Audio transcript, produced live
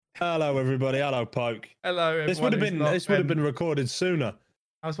Hello, everybody. Hello, Poke. Hello, This would everyone. have been this would have been recorded sooner.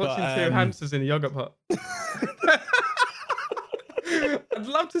 I was but, watching two hamsters in a yogurt pot. I'd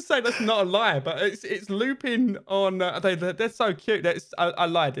love to say that's not a lie, but it's looping on. They're so cute. I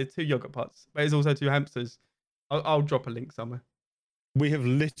lied. They're two yogurt pots, but it's also two hamsters. I'll drop a link somewhere. We have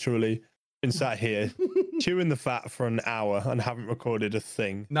literally been sat here chewing the fat for an hour and haven't recorded a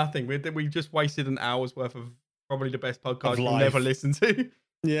thing. Nothing. We just wasted an hour's worth of probably the best podcast you'll life. never listen to.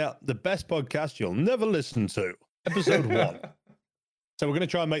 Yeah, the best podcast you'll never listen to. Episode 1. So we're going to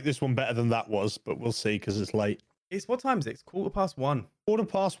try and make this one better than that was, but we'll see because it's late. It's what time is it? It's 1:15.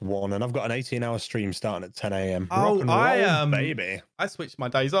 1:15, and I've got an 18-hour stream starting at 10 a.m. Oh, Rock and roll, baby. I switched my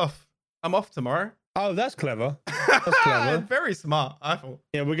days off. I'm off tomorrow. Oh, that's clever. That's clever. Very smart, I thought.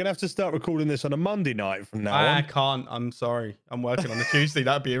 Yeah, we're going to have to start recording this on a Monday night from now I on. can't. I'm sorry. I'm working on a Tuesday.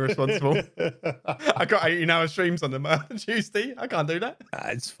 That'd be irresponsible. I got 18-hour streams on the Tuesday. I can't do that.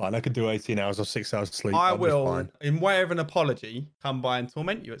 It's fine. I could do 18 hours or 6 hours sleep. I I'll be will, fine. in way of an apology, come by and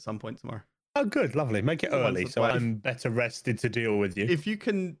torment you at some point tomorrow. Oh, good. Lovely. Make it early so I'm better rested to deal with you. If you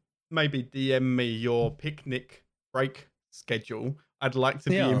can maybe DM me your picnic break schedule, I'd like to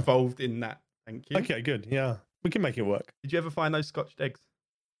be involved in that. Thank you. Okay, good. Yeah, we can make it work. Did you ever find those scotched eggs?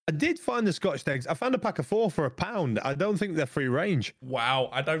 I did find the Scotch eggs. I found a pack of 4 for £1. I don't think they're free range. Wow,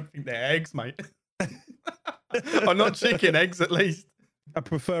 I don't think they're eggs, mate. Or not chicken eggs, at least. I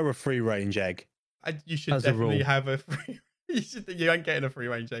prefer a free range egg. You should definitely have a free. You ain't getting a free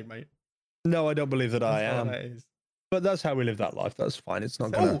range egg, mate. No, I don't believe that I am. That is. But that's how we live that life. That's fine. It's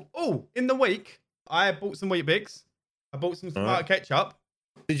not gonna. Oh! In the week, I bought some Weet-Bix. I bought some tomato ketchup.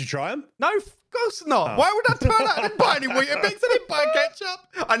 Did you try them? No, of course not. Why would I turn out? I didn't buy any Weet-Bix. I didn't buy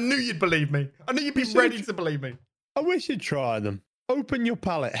ketchup. I knew you'd believe me. I knew you'd be ready to believe me. I wish you'd try them. Open your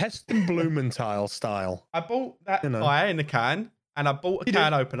palate, Heston Blumenthal style. I bought that pie in a can, and I bought a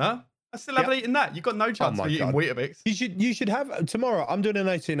can opener. I still haven't eaten that. You've got no chance of eating Weet-Bix. You should have tomorrow. I'm doing an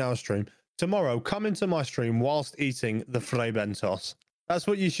 18-hour stream. Tomorrow, come into my stream whilst eating the Frey Bentos. That's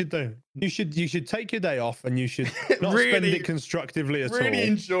what you should do. You should take your day off and you should not spend it constructively at all. Really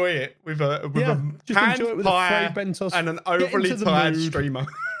enjoy it with a just canned enjoy it with pie a Frey Bentos and an overly tired streamer.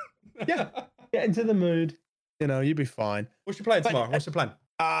 Yeah, get into the mood. You know, you'll be fine. What's your plan tomorrow? What's your plan?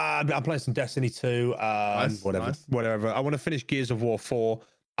 I'm playing some Destiny 2. Whatever. I want to finish Gears of War 4.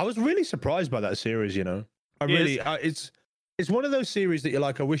 I was really surprised by that series. You know, it's one of those series that you're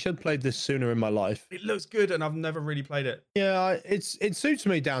like, I wish I'd played this sooner in my life. It looks good, and I've never really played it. Yeah, it suits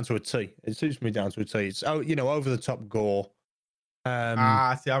me down to a T. It suits me down to a T. It's over the top gore. See,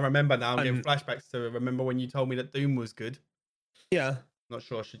 I remember now. I'm getting flashbacks to remember when you told me that Doom was good. Yeah. Not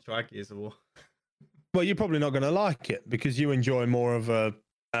sure I should try Gears of War. Well, you're probably not going to like it because you enjoy more of a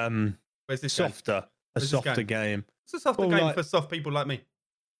softer game. It's a softer game for soft people like me.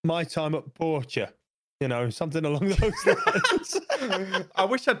 My Time at Portia. You know, something along those lines. I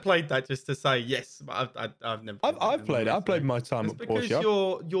wish I'd played that just to say yes, but I've never. I've played it. I played My Time at Portia.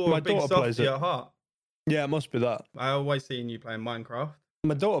 Because you're a big softie at heart. Yeah, it must be that. I always seen you playing Minecraft.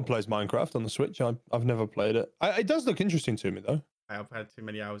 My daughter plays Minecraft on the Switch. I've never played it. It does look interesting to me though. I've had too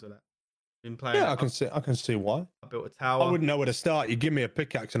many hours of that. Been playing. Yeah, I can see why. I built a tower. I wouldn't know where to start. You give me a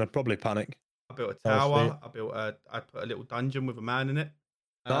pickaxe and I'd probably panic. I built a tower. I put a little dungeon with a man in it.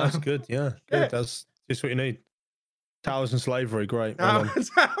 That's good. Yeah, good. That's just what you need. Towers and slavery, great. Towers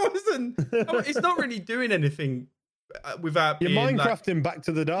and it's not really doing anything without. You're Minecrafting back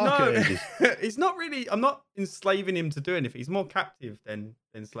to the dark ages. It's not really. I'm not enslaving him to do anything. He's more captive than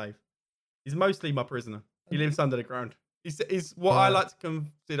slave. He's mostly my prisoner. He lives under the ground. He's what I like to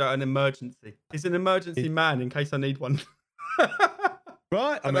consider an emergency. He's an emergency man in case I need one.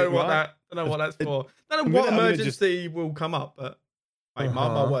 Right. I don't know what that's for. I don't know what emergency will come up, but mate,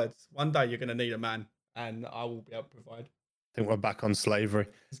 mark my words. One day you're going to need a man, and I will be able to provide. I think we're back on slavery.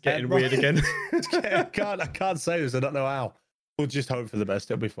 It's getting weird again. I can't say this. I don't know how. We'll just hope for the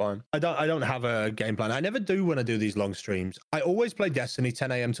best. It'll be fine. I don't have a game plan. I never do when I do these long streams. I always play Destiny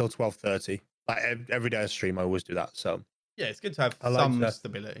 10 a.m. till 12:30. Like every day I stream, I always do that. So yeah, it's good to have some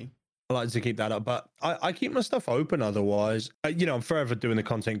stability. I like to keep that up, but I keep my stuff open otherwise. I'm forever doing the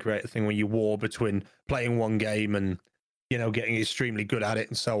content creator thing where you war between playing one game and, getting extremely good at it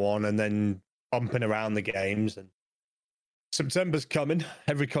and so on, and then bumping around the games. And September's coming.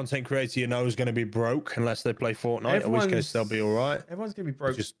 Every content creator is going to be broke unless they play Fortnite, in which case they'll be all right. Everyone's going to be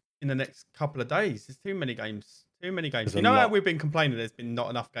broke in the next couple of days. There's too many games. Too many games. You know how we've been complaining there's been not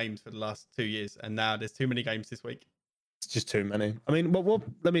enough games for the last 2 years, and now there's too many games this week. It's just too many. I mean,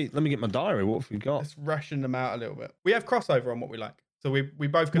 let me get my diary. What have we got? Let's ration them out a little bit. We have crossover on what we like, so we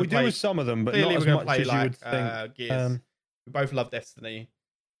both can play. We do with some of them, but clearly not as we're much play as you would think. Gears. We both love Destiny.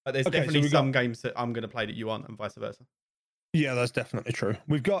 But there's Okay, so definitely we got- some games that I'm going to play that you want, and vice versa. Yeah, that's definitely true.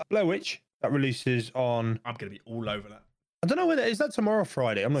 We've got Blair Witch that releases on. I'm going to be all over that. I don't know whether is that tomorrow or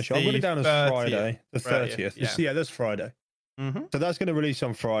Friday. I'm not sure. I've got it down as 30th. Friday, the 30th. Yeah. Yeah, that's Friday. Mm-hmm. So that's going to release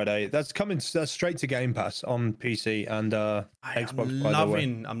on Friday. That's coming straight to Game Pass on PC and Xbox. By the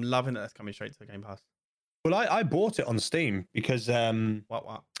way, I'm loving that that's coming straight to the Game Pass. well, I bought it on Steam because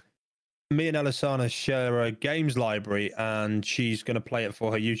What? me and Alisana share a games library, and she's going to play it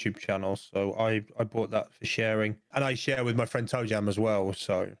for her YouTube channel. So I bought that for sharing, and I share with my friend Tojam as well.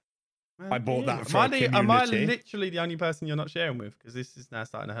 So I bought that for am I community. literally the only person you're not sharing with? Because this is now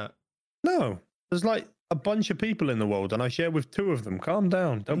starting to hurt. No, there's like a bunch of people in the world, and I share with 2 of them. Calm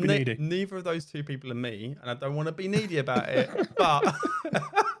down. Don't be needy. Neither of those 2 people are me, and I don't want to be needy about it. But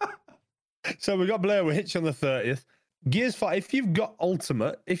So we got Blair Witch on the 30th. Gears 5.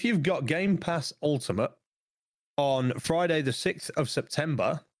 If you've got Game Pass Ultimate on Friday the 6th of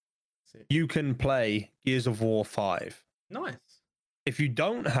September, you can play Gears of War 5. Nice. If you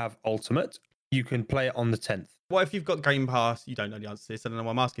don't have Ultimate, you can play it on the 10th. What if you've got Game Pass? You don't know the answer to this. I don't know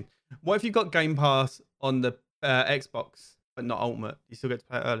why I'm asking. What if you've got Game Pass on the Xbox, but not Ultimate? You still get to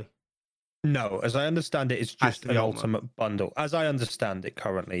play it early? No, as I understand it, it's Has just to an be Ultimate bundle. As I understand it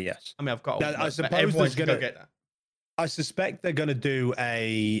currently, yes. I mean, I've got Now, Ultimate, I suppose but everyone there's should gonna- go get that. I suspect they're going to do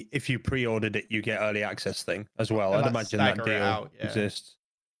a if you pre-ordered it, you get early access thing as well. They'll, I'd like, imagine that stagger it deal out, yeah. exists.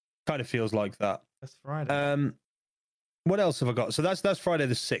 Kind of feels like that. That's Friday. What else have I got? So that's Friday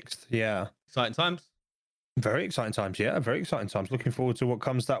the 6th. Yeah. Exciting times. Very exciting times. Yeah, very exciting times. Looking forward to what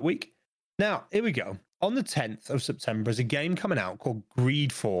comes that week. Now, here we go. On the 10th of September is a game coming out called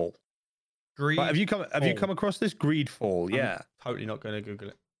Greedfall. Greed. Right, have you come across this? Greedfall? Yeah. Totally not going to Google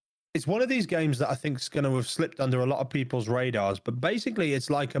it. It's one of these games that I think is going to have slipped under a lot of people's radars, but basically it's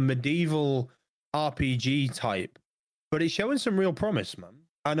like a medieval RPG type, but it's showing some real promise, man.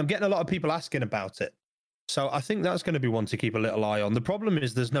 And I'm getting a lot of people asking about it. So I think that's going to be one to keep a little eye on. The problem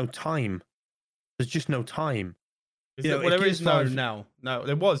is there's no time. There's just no time. Well, there is no now. No,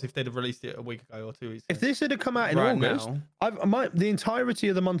 there was if they'd have released it a week ago or 2 weeks ago. If this had come out in August, the entirety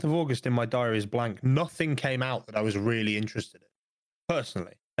of the month of August in my diary is blank. Nothing came out that I was really interested in,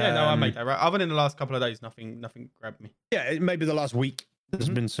 personally. Yeah, no, I make that right. Other than the last couple of days, nothing grabbed me. Yeah, maybe the last week there's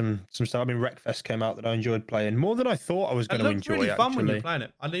been some stuff. I mean, Wreckfest came out that I enjoyed playing more than I thought I was going to enjoy. It looked really fun when you were actually. playing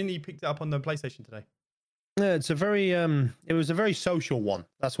it. I didn't even picked it up on the PlayStation today. Yeah, it's a very it was a very social one.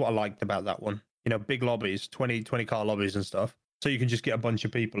 That's what I liked about that one. You know, big lobbies, 20 car lobbies and stuff. So you can just get a bunch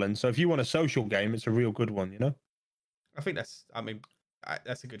of people in. So if you want a social game, it's a real good one, you know? I think that's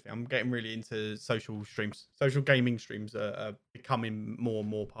a good thing. I'm getting really into social streams. Social gaming streams are becoming more and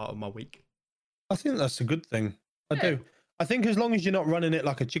more part of my week. I think that's a good thing. I do. I think as long as you're not running it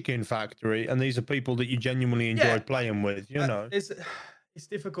like a chicken factory and these are people that you genuinely enjoy playing with, you know. It's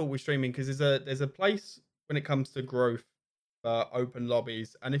difficult with streaming because there's a place when it comes to growth for open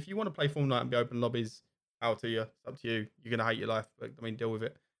lobbies. And if you want to play Fortnite and be open lobbies, how to you? It's up to you. You're gonna hate your life, but I mean, deal with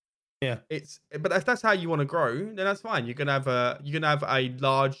it. Yeah. But if that's how you want to grow, then that's fine. You're gonna have a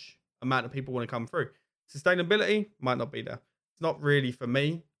large amount of people want to come through. Sustainability might not be there. It's not really for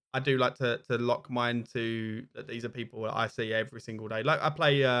me. I do like to lock mine to that these are people that I see every single day. Like I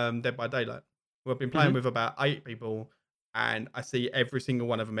play Dead by Daylight, who I've been playing with about 8 people, and I see every single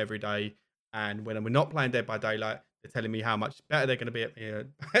one of them every day. And when we're not playing Dead by Daylight, they're telling me how much better they're going to be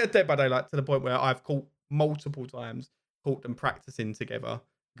at Dead by Daylight, to the point where I've caught them practicing together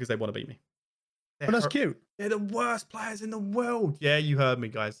because they want to beat me. But that's cute. They're the worst players in the world. Yeah, you heard me,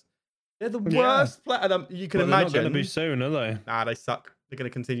 guys. They're the worst player. You can imagine. They're not going to be soon, are they? Nah, they suck. They're going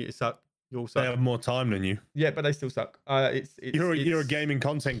to continue to suck. You all They suck. have more time than you. Yeah, but they still suck. You're a gaming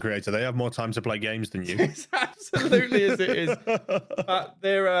content creator. They have more time to play games than you. It's absolutely as it is. But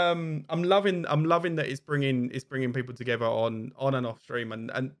they're I'm loving that it's bringing people together on and off stream,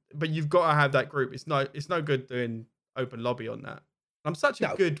 and but you've got to have that group. It's no good doing open lobby on that. I'm such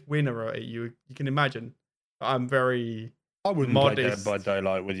a good winner at it. You can imagine. I'm very I wouldn't modest. play Dead by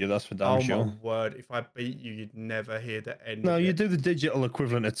Daylight with you. That's for damn sure. Oh my word! If I beat you, you'd never hear the end. No, of you it. do the digital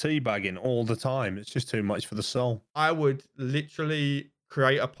equivalent of teabagging all the time. It's just too much for the soul. I would literally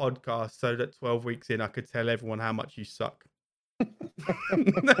create a podcast so that 12 weeks in, I could tell everyone how much you suck.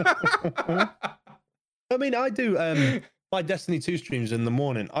 I mean, I do my Destiny 2 streams in the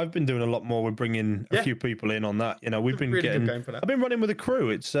morning. I've been doing a lot more with bringing a few people in on that. You know, we've been really getting. good game for that. I've been running with a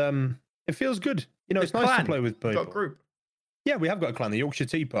crew. It's it feels good. You know, it's nice to play with people. Got a group. Yeah, we have got a clan, the Yorkshire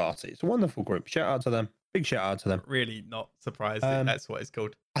Tea Party. It's a wonderful group. Shout out to them. Big shout out to them. Really not surprised that that's what it's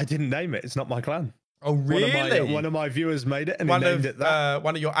called. I didn't name it. It's not my clan. Oh, really? One of my viewers made it, and he named it that.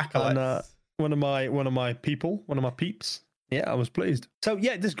 One of your acolytes. And, one of my people, one of my peeps Yeah, I was pleased. So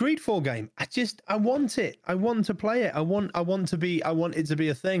yeah, this Greedfall game, I want it. I want to play it. I want it to be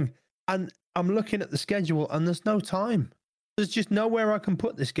a thing. And I'm looking at the schedule and there's no time. There's just nowhere I can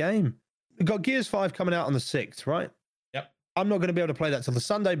put this game. We've got Gears 5 coming out on the 6th, right? Yep. I'm not going to be able to play that till the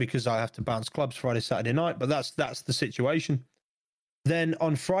Sunday because I have to bounce clubs Friday, Saturday night, but that's the situation. Then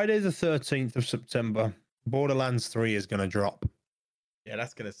on Friday the 13th of September, Borderlands 3 is going to drop. Yeah,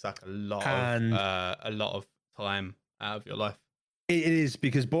 that's gonna suck a lot of time out of your life. It is,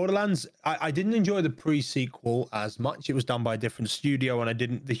 because Borderlands, I didn't enjoy the pre-sequel as much. It was done by a different studio,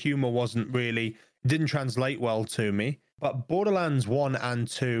 and the humor didn't translate well to me. But Borderlands 1 and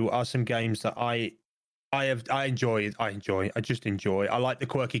 2 are some games that I enjoy. I just enjoy. I like the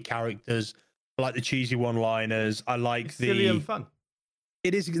quirky characters. I like the cheesy one-liners. I like it's silly and fun.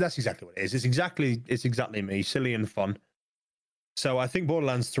 That's exactly what it is. It's exactly me, silly and fun. So I think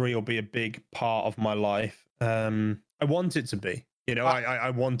Borderlands 3 will be a big part of my life. I want it to be. You know, I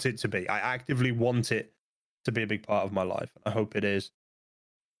want it to be. I actively want it to be a big part of my life. I hope it is.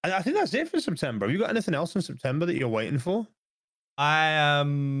 And I think that's it for September. Have you got anything else in September that you're waiting for? I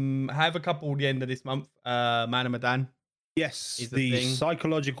have a couple at the end of this month. Man of Medan. Yes, the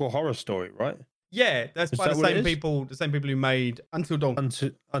psychological horror story, right? Yeah, that's by the same people who made Until Dawn.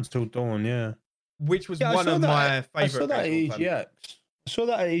 Until Dawn, yeah. Which was one of my favorite. I saw that at EGX. I saw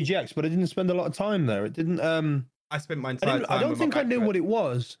that at EGX, but I didn't spend a lot of time there. It didn't. I spent my entire time. I don't think I knew what it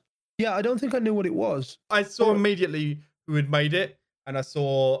was. Yeah, I don't think I knew what it was. I saw immediately who had made it, and I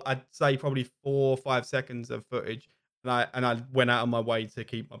saw, I'd say, probably 4 or 5 seconds of footage, and I went out of my way to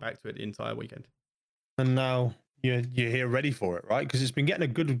keep my back to it the entire weekend. And now you're here ready for it, right? Because it's been getting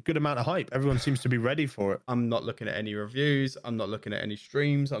a good amount of hype. Everyone seems to be ready for it. I'm not looking at any reviews. I'm not looking at any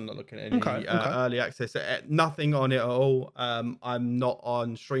streams. I'm not looking at any early access. Nothing on it at all. I'm not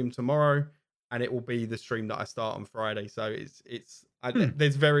on stream tomorrow, and it will be the stream that I start on Friday. So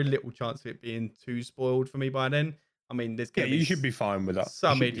there's very little chance of it being too spoiled for me by then. I mean, you should be fine with that.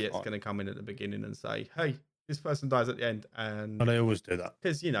 Some idiot's going to come in at the beginning and say, "Hey, this person dies at the end," and they always do that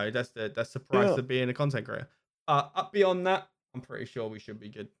because that's the price of being a content creator. Up beyond that, I'm pretty sure we should be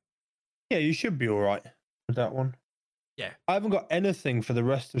good. Yeah, you should be all right with that one. Yeah, I haven't got anything for the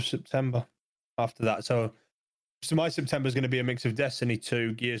rest of September after that. So my September is going to be a mix of Destiny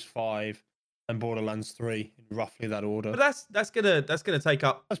 2, Gears 5, and Borderlands 3 in roughly that order. But that's gonna take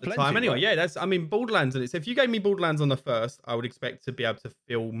up the time anyway. Right? Yeah, Borderlands, and if you gave me Borderlands on the 1st, I would expect to be able to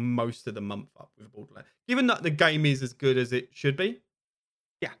fill most of the month up with Borderlands, given that the game is as good as it should be.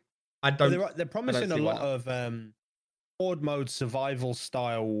 Yeah, I don't. They're promising a lot of horde mode survival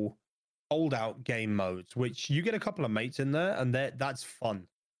style holdout game modes, which you get a couple of mates in there, and that's fun.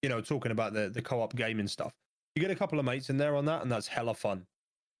 You know, talking about the co-op gaming stuff, you get a couple of mates in there on that, and that's hella fun.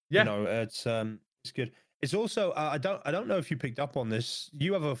 Yeah, you know, it's good. It's also I don't know if you picked up on this.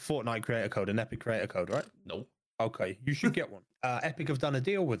 You have a Fortnite creator code, an Epic creator code, right? No. Okay, you should get one. Epic have done a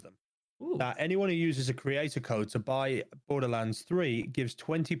deal with them. Anyone who uses a creator code to buy Borderlands 3 gives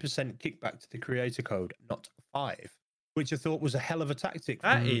 20% kickback to the creator code, not 5, which I thought was a hell of a tactic.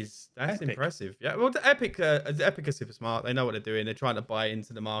 That's impressive. Yeah, well, the Epic are super smart. They know what they're doing. They're trying to buy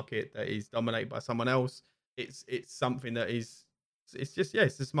into the market that is dominated by someone else. It's something that is. It's just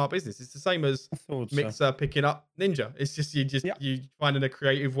it's a smart business. It's the same as Mixer picking up Ninja. It's just you finding a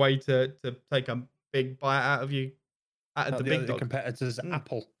creative way to take a big bite out of the big dog. Competitors,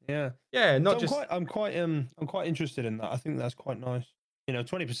 Apple. Yeah, I'm quite interested in that. I think that's quite nice. You know,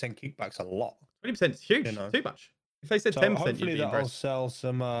 20% kickback's a lot. 20% is huge. Too much. If they said 10%, hopefully that'll sell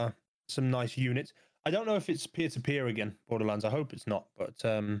some nice units. I don't know if it's peer to peer again, Borderlands. I hope it's not, but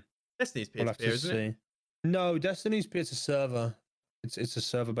Destiny's peer to peer, isn't it? No, Destiny's peer to server. It's a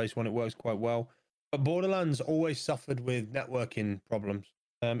server-based one. It works quite well. But Borderlands always suffered with networking problems,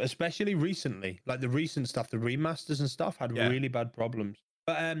 especially recently. Like the recent stuff, the remasters and stuff had really bad problems.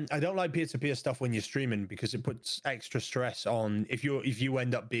 But I don't like peer-to-peer stuff when you're streaming because it puts extra stress on if you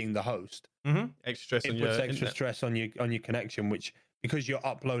end up being the host. Mm-hmm. Extra stress on your connection, which because you're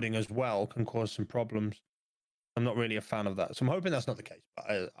uploading as well can cause some problems. I'm not really a fan of that. So I'm hoping that's not the case,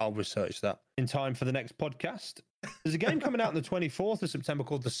 but I'll research that in time for the next podcast. There's a game coming out on the 24th of September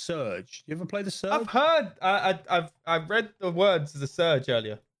called The Surge. You ever play The Surge? I've heard. I've read the words of The Surge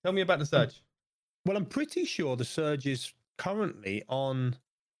earlier. Tell me about The Surge. Well, I'm pretty sure The Surge is currently on...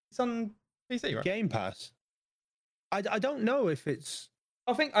 It's on PC, right? Game Pass. I don't know if it's...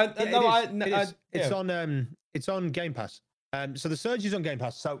 I think... It's on Game Pass. So The Surge is on Game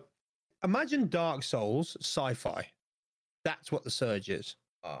Pass. So imagine Dark Souls sci-fi. That's what The Surge is.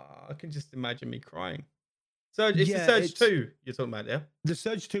 I can just imagine me crying. Surge, it's The Surge 2 you're talking about, yeah? The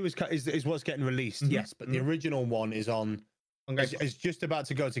Surge 2 is what's getting released, yes, but the original one is on on Game It's, Pass, it's just about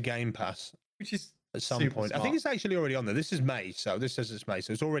to go to Game Pass which is at some super point. I smart. think it's actually already on there. This is May, so this says it's May,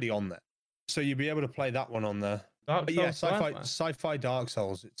 so it's already on there. So you'll be able to play that one on there. Dark But Souls, yeah, sci-fi Dark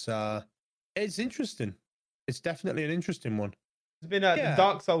Souls. It's interesting. It's definitely an interesting one. There's been the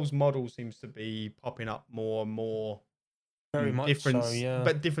Dark Souls model seems to be popping up more and more. Very much different, so, yeah.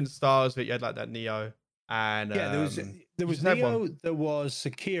 but different styles. That you had like that Neo, and Yeah, there was have Neo, one. there was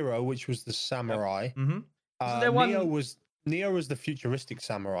Sekiro, which was the samurai. Mm-hmm. Neo was the futuristic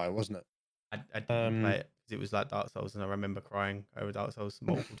samurai, wasn't it? I didn't play it because it was like Dark Souls, and I remember crying over Dark Souls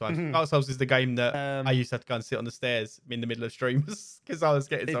multiple times. Dark Souls is the game that I used to have to go and sit on the stairs in the middle of streams because I was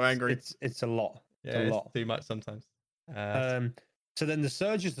getting so angry. It's a lot. It's too much sometimes. So then the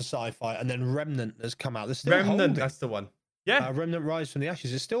Surge is the sci-fi, and then Remnant has come out. There's still Remnant, holding. that's the one. Yeah, Remnant Rise from the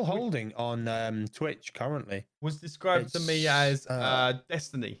Ashes is still holding on Twitch currently. Was described to me as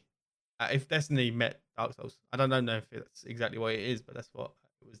Destiny. If Destiny met Dark Souls, I don't know if that's exactly what it is, but that's what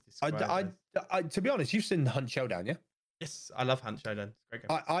it was described. To be honest, you've seen Hunt Showdown, yeah? Yes, I love Hunt Showdown. It's a great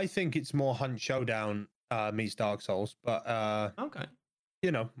game. I think it's more Hunt Showdown meets Dark Souls, but okay,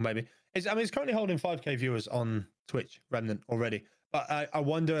 maybe it's currently holding 5K viewers on Twitch, Remnant already. But I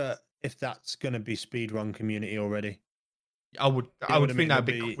wonder if that's going to be speedrun community already. I would think that'd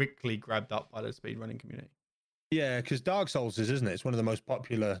be quickly grabbed up by the speedrunning community. Yeah, because Dark Souls isn't it? It's one of the most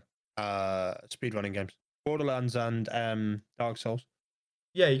popular speedrunning games. Borderlands and Dark Souls.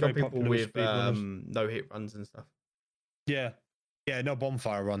 Yeah, you got people with no hit runs and stuff. Yeah, no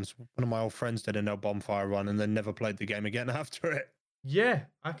bonfire runs. One of my old friends did a no bonfire run and then never played the game again after it. Yeah,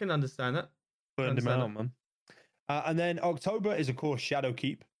 I can understand that. Burned him out, man. And then October is, of course,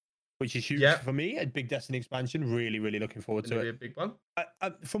 Shadowkeep, which is huge for me. A big Destiny expansion. Really, really looking forward to it. A big one.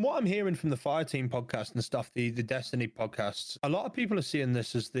 From what I'm hearing from the Fireteam podcast and stuff, the Destiny podcasts, a lot of people are seeing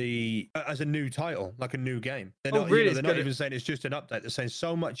this as a new title, like a new game. They're not, really? They're not even saying it's just an update. They're saying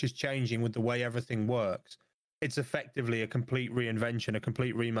so much is changing with the way everything works. It's effectively a complete reinvention, a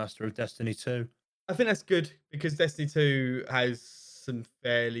complete remaster of Destiny 2. I think that's good because Destiny 2 has some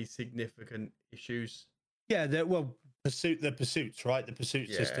fairly significant issues. Yeah, the pursuits, right? The pursuit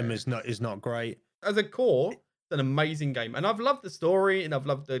system is not great. As a core, it's an amazing game. And I've loved the story and I've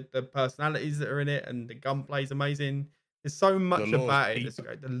loved the personalities that are in it, and the gunplay is amazing. There's so much about it. It's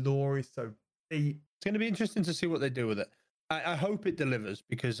great. The lore is so deep. It's going to be interesting to see what they do with it. I hope it delivers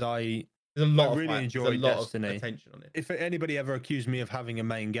because there's a lot really enjoy Destiny. Of attention on it. If anybody ever accused me of having a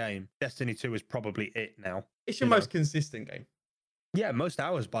main game, Destiny 2 is probably it now. It's your most consistent game. Yeah, most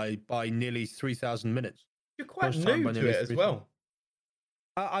hours by nearly 3,000 minutes. You're quite new to it as well.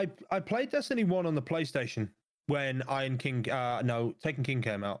 I played Destiny 1 on the PlayStation when Taken King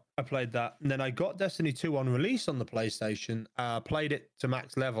came out. I played that, and then I got Destiny 2 on release on the PlayStation, played it to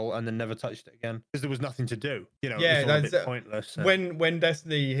max level, and then never touched it again because there was nothing to do. It was a bit pointless. So. When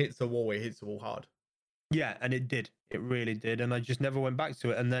Destiny hits a wall, it hits a wall hard. Yeah, and it did. It really did, and I just never went back to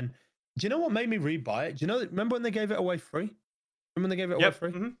it. And then, do you know what made me rebuy it? Remember when they gave it away free? Remember when they gave it away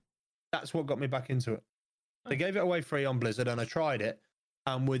free? Mm-hmm. That's what got me back into it. They gave it away free on Blizzard, and I tried it.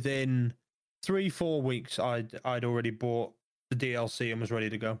 And within 3-4 weeks, I'd already bought the DLC and was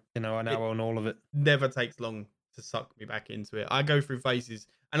ready to go. I now own all of it. Never takes long to suck me back into it. I go through phases,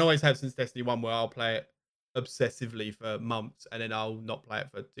 and always have since Destiny 1, where I'll play it obsessively for months, and then I'll not play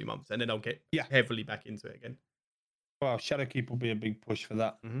it for 2 months, and then I'll get heavily back into it again. Well, Shadowkeep will be a big push for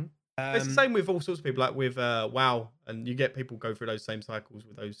that. Mm-hmm. It's the same with all sorts of people, like with WoW, and you get people go through those same cycles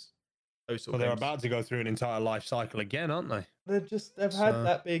with those sort of they're about to go through an entire life cycle again, aren't they? They've had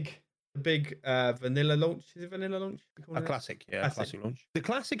that big vanilla launch. Is it vanilla launch? A classic launch. The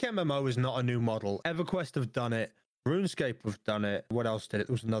classic MMO is not a new model. EverQuest have done it. RuneScape have done it. What else did it?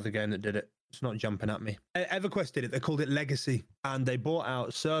 There was another game that did it. It's not jumping at me. EverQuest did it. They called it Legacy, and they bought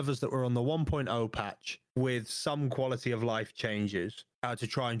out servers that were on the 1.0 patch with some quality of life changes to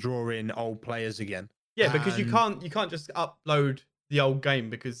try and draw in old players again. Yeah, because you can't just upload the old game,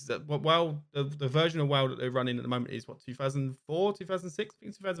 because the version of WoW that they're running at the moment is 2004, 2006? I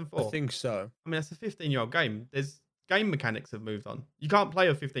think 2004. I think so. I mean, that's a 15-year-old game. There's game mechanics have moved on. You can't play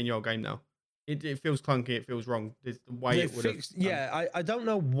a 15-year-old game now. It feels clunky. It feels wrong. It's the way it would have. Yeah, I don't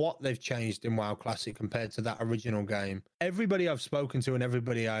know what they've changed in WoW Classic compared to that original game. Everybody I've spoken to and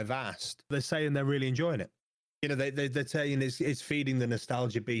everybody I've asked, they're saying they're really enjoying it. They're saying it's feeding the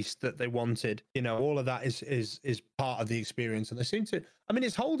nostalgia beast that they wanted. All of that is part of the experience, and they seem to. I mean,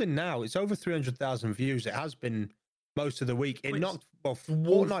 it's holding now. It's over 300,000 views. It has been most of the week. It knocked. Well,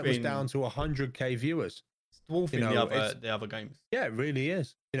 Fortnite was down to 100K viewers. It's dwarfing the other games. Yeah, it really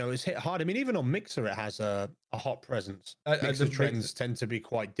is. It's hit hard. I mean, even on Mixer, it has a hot presence. Mixer trends tend to be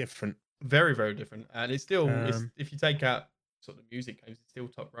quite different. Very, very different. And it's still, if you take out sort of music games, it's still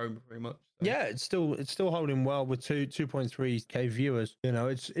top row pretty much. So. Yeah, it's still holding well with 2.3K viewers. You know,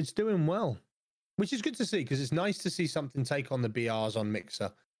 it's doing well, which is good to see because it's nice to see something take on the BRs on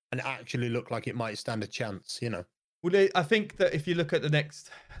Mixer and actually look like it might stand a chance. You know. Well, I think that if you look at the next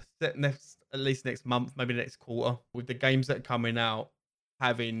at least next month, maybe next quarter, with the games that are coming out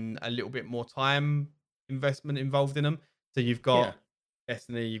having a little bit more time investment involved in them. So you've got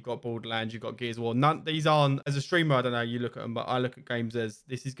Destiny, you've got Borderlands, you've got Gears of War. None these aren't, as a streamer, I don't know, you look at them, but I look at games as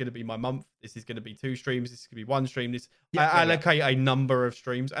this is going to be my month, this is going to be 2 streams, this is going to be 1 stream. I allocate a number of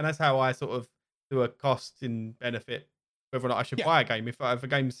streams, and that's how I sort of do a cost and benefit whether or not I should buy a game. If a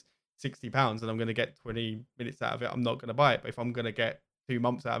game's £60 and I'm going to get 20 minutes out of it, I'm not going to buy it. But if I'm going to get 2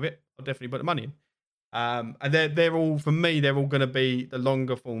 months out of it, I'll definitely put the money in. And they're all, for me, they're all going to be the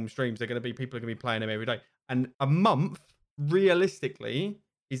longer form streams. They're going to be, people are going to be playing them every day. And a month, realistically,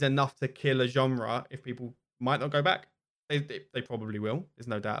 is enough to kill a genre if people might not go back. They probably will. There's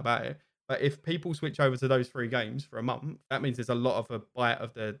no doubt about it. But if people switch over to those 3 games for a month, that means there's a lot of a bite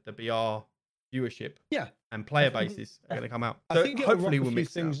of the BR viewership and player bases are going to come out. So I think hopefully we'll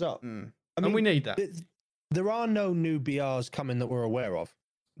mix mix things up. I mean, and we need that. There are no new BRs coming that we're aware of.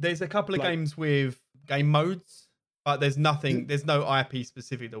 There's a couple of games with game modes, but there's nothing. There's no IP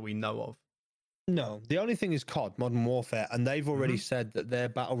specific that we know of. No, the only thing is COD, Modern Warfare, and they've already said that their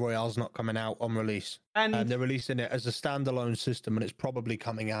Battle Royale's not coming out on release. And they're releasing it as a standalone system, and it's probably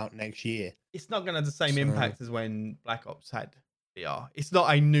coming out next year. It's not going to have the same impact as when Black Ops had BR. It's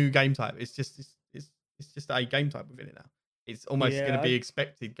not a new game type. It's just a game type within it now. It's almost going to be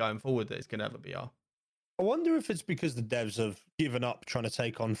expected going forward that it's going to have a BR. I wonder if it's because the devs have given up trying to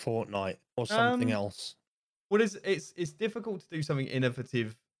take on Fortnite or something else. Well, it's difficult to do something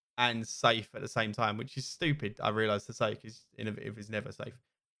innovative and safe at the same time, which is stupid, I realise to say, because innovative is never safe.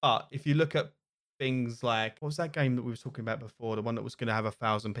 But if you look at things like, what was that game that we were talking about before? The one that was going to have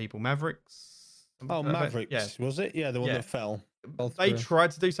 1,000 people, Mavericks? Oh, Mavericks, was it? Yeah, the one that fell. They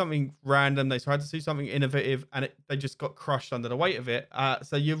tried to do something random. They tried to do something innovative, and they just got crushed under the weight of it.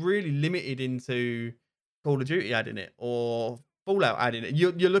 So you're really limited into Call of Duty adding it or Fallout adding it.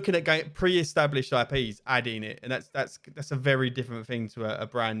 You're looking at pre-established IPs adding it, and that's a very different thing to a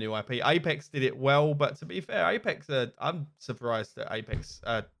brand new IP. Apex did it well, but to be fair, I'm surprised that Apex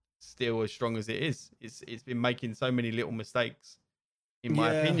still as strong as it is. It's been making so many little mistakes, in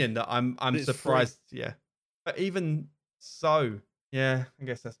my opinion, that I'm surprised. Free. Yeah, but even so, yeah, I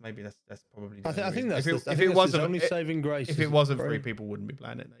guess that's probably. I think that's if it wasn't only saving grace. If it wasn't free, people wouldn't be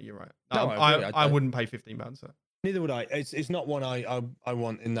playing it. No, you're right. No, I wouldn't pay £15 for that. Neither would I. It's not one I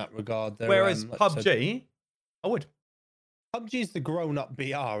want in that regard. Whereas PUBG, I would. PUBG's the grown-up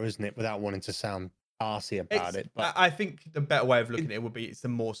BR, isn't it? Without wanting to sound arsey about it, but I think the better way of looking at it would be it's the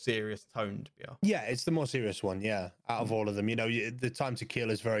more serious toned BR. Yeah, it's the more serious one. Yeah, out of all of them, the time to kill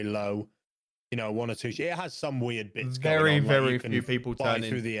is very low. 1 or 2. It has some weird bits. Very, going on, very few people turn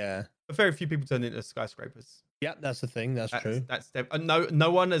through the air. But very few people turn into skyscrapers. Yeah, that's the thing. That's true.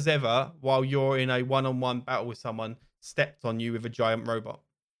 No one has ever, while you're in a one-on-one battle with someone, stepped on you with a giant robot.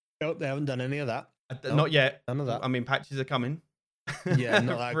 Nope, they haven't done any of that. Not yet. None of that. I mean, patches are coming. Yeah,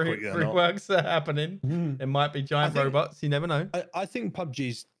 not that quick. Reworks are happening. There might be giant robots. You never know. I think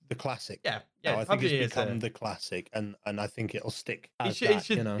PUBG's the classic. Yeah. I think it's become the classic, and I think it'll stick.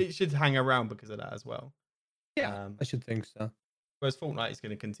 It should hang around because of that as well. Yeah, I should think so. Whereas Fortnite is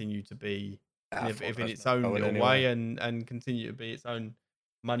going to continue to be innovative in its own little way and continue to be its own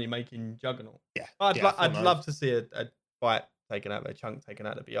money-making juggernaut. Yeah. I'd love to see a bite taken out of a chunk taken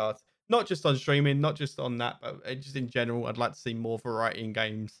out of the BR. Not just on streaming, not just on that, but just in general. I'd like to see more variety in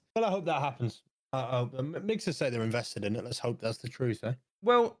games. Well, I hope that happens. Mixers say they're invested in it. Let's hope that's the truth, eh?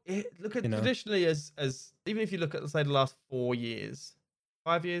 Well, look at traditionally as even if you look at, say, the last 4 years,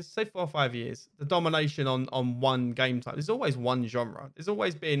 5 years, say 4 or 5 years, the domination on one game type. There's always one genre. There's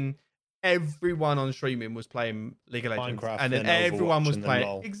always been everyone on streaming was playing League of Legends, Minecraft, and then everyone was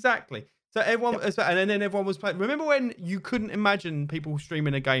playing exactly. So everyone, and then everyone was playing. Remember when you couldn't imagine people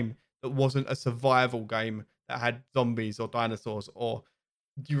streaming a game that wasn't a survival game that had zombies or dinosaurs, or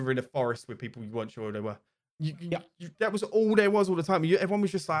you were in a forest with people you weren't sure who they were. That was all there was all the time. Everyone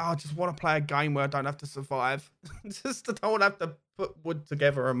was just like, I just want to play a game where I don't have to survive. Just I don't have to put wood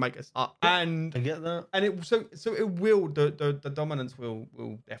together and make a start. And I get that. And it will the dominance will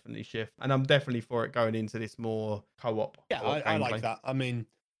definitely shift. And I'm definitely for it going into this more co-op. Yeah, I like that. I mean,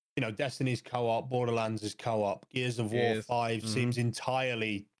 Destiny's co-op, Borderlands is co-op, Gears of War 5 seems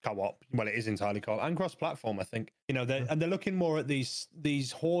entirely co-op. Well, it is entirely co-op and cross-platform, I think. They're looking more at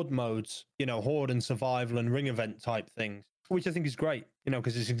these horde modes, horde and survival and ring event type things. which I think is great, you know,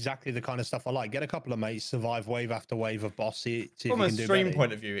 because it's exactly the kind of stuff I like. Get a couple of mates, survive wave after wave of boss, see if From you a can do stream better.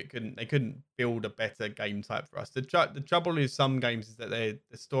 point of view, they couldn't build a better game type for us. The trouble is some games is that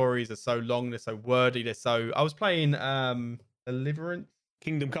the stories are so long, they're so wordy, they're so. I was playing Deliverance.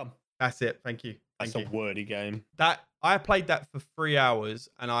 Kingdom Come. That's it. Thank you. That's a wordy game. That I played that for 3 hours,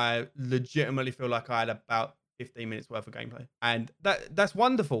 and I legitimately feel like I had about 15 minutes worth of gameplay, and that's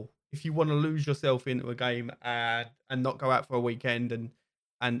wonderful. If you want to lose yourself into a game and not go out for a weekend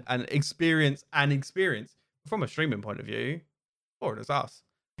and experience from a streaming point of view, or it's us.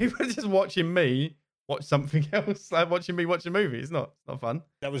 People are just watching me watch something else, like watching me watch a movie. It's not fun.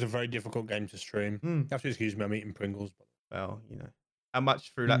 That was a very difficult game to stream. You have to excuse me, I'm eating Pringles. Well, you know, how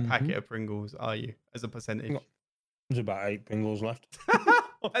much through that packet of Pringles are you as a percentage? There's about 8 Pringles left.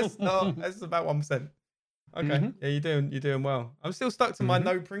 That's about 1%. Okay, yeah, you're doing well. I'm still stuck to my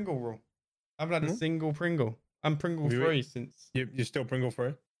no Pringle rule. I haven't had a single Pringle. I'm Pringle free since. You're still Pringle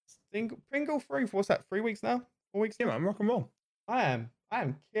free? Pringle free for what's that? 3 weeks now? 4 weeks? Yeah, man, rock and roll. I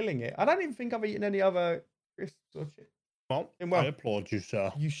am killing it. I don't even think I've eaten any other crisps or shit. Well, I applaud you,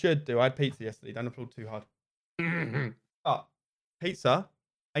 sir. You should do. I had pizza yesterday. Don't applaud too hard. But pizza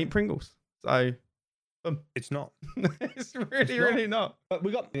ain't Pringles. So it's not. It's really not. But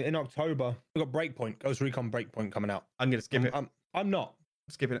we got in October, we got Breakpoint, Ghost Recon Breakpoint coming out. I'm gonna skip it. I'm not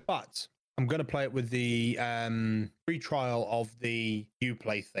skipping it. But I'm gonna play it with the free trial of the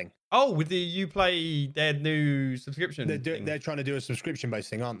Uplay thing. Oh, with the Uplay, their new subscription. They're trying to do a subscription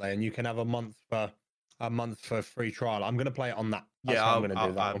based thing, aren't they? And you can have a month for free trial. I'm gonna play it on that. I'm gonna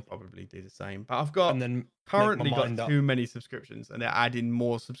do that. I'll probably do the same. But I've got currently got too many subscriptions, and they're adding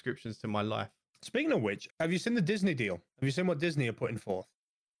more subscriptions to my life. Speaking of which, have you seen the Disney deal? Have you seen what Disney are putting forth?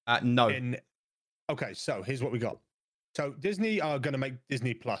 No. Okay, so here's what we got. So Disney are going to make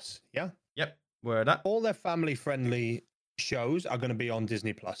Disney Plus, yeah? Yep. Where that? All their family-friendly shows are going to be on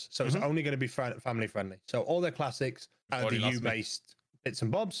Disney Plus. So it's only going to be family-friendly. So all their classics, the U-based bits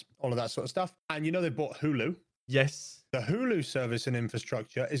and bobs, all of that sort of stuff. And you know they bought Hulu. Yes. The Hulu service and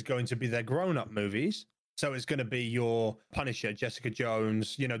infrastructure is going to be their grown-up movies. So it's going to be your Punisher, Jessica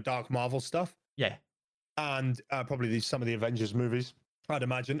Jones, you know, Dark Marvel stuff. Yeah. And probably some of the Avengers movies, I'd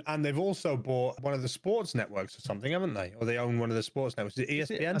imagine. And they've also bought one of the sports networks or something, haven't they? Or they own one of the sports networks. Is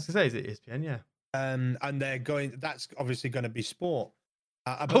it ESPN? I was going to say, is it ESPN? Yeah. And they're going, that's obviously going to be sport.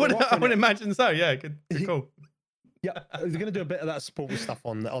 I would imagine so. Yeah. Good. Cool. Yeah. They're going to do a bit of that sports stuff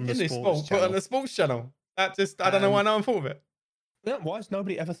on the sports channel. Put on the sports channel. That just, I don't know why no one thought of it. Yeah, why has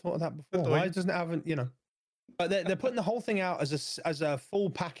nobody ever thought of that before? Why doesn't it have, you know? But they're putting the whole thing out as a full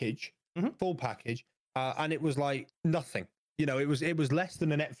package, and it was like nothing. You know, it was less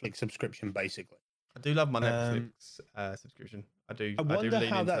than a Netflix subscription basically. I do love my Netflix subscription. I do lean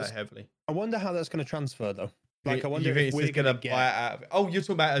into that heavily. I wonder how that's going to transfer though. Like, I wonder if we're going to buy it out of it. Oh, you're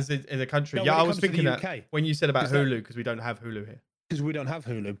talking about as in the country? No, yeah, I was thinking that when you said about Hulu, because we don't have Hulu here. Because we don't have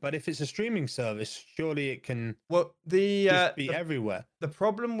Hulu, but if it's a streaming service, surely it can. Well, just be everywhere. The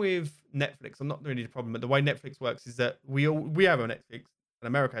problem with Netflix, I'm not really the problem, but the way Netflix works is that we have a Netflix, and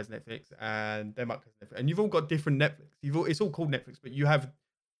America has Netflix, and Denmark has Netflix, and you've all got different Netflix. It's all called Netflix, but you have.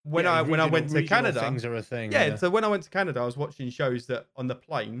 When I went to Canada, things are a thing. Yeah, so when I went to Canada, I was watching shows that on the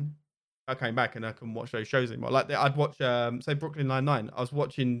plane. I came back and I couldn't watch those shows anymore. Like I'd watch, say Brooklyn Nine-Nine. I was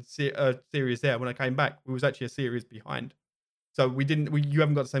watching a series there. When I came back, we was actually a series behind. So you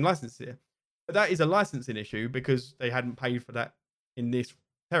haven't got the same license here. But that is a licensing issue because they hadn't paid for that in this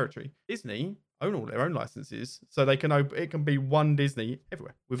territory. Disney own all their own licenses, so they can it can be one Disney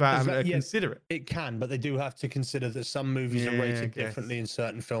everywhere without having to consider it. It can, but they do have to consider that some movies are rated differently in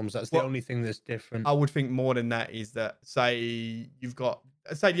certain films. That's the only thing that's different. I would think more than that is that, say you've got,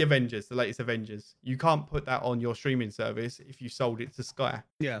 say the Avengers, the latest Avengers, you can't put that on your streaming service if you sold it to Sky.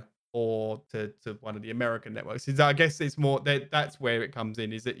 Yeah. Or to one of the American networks. I guess it's more that's where it comes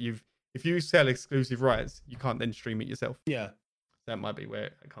in, is that if you sell exclusive rights, you can't then stream it yourself. Yeah. That might be where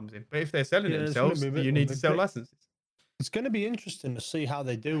it comes in. But if they're selling themselves, you need to sell licenses. It's going to be interesting to see how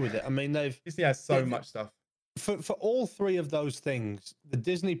they do with it. I mean, Disney has so much stuff. For all three of those things, the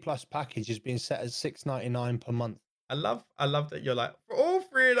Disney Plus package is being set at $6.99 per month. I love that you're like, for all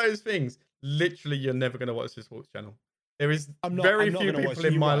three of those things, literally you're never going to watch the sports channel. There is very few people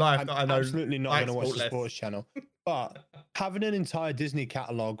in my life that I know. Absolutely not going to watch the sports channel. But having an entire Disney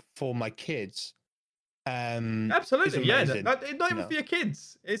catalog for my kids, absolutely, yeah. Not even for your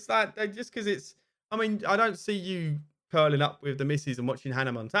kids. It's like just because it's. I mean, I don't see you curling up with the missus and watching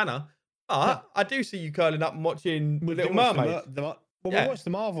Hannah Montana, but I do see you curling up and watching Little Mermaid. We watch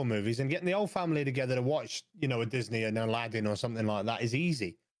the Marvel movies, and getting the whole family together to watch, a Disney and Aladdin or something like that is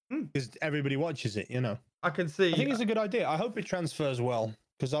easy because everybody watches it, I can I see. think it's a good idea. I hope it transfers well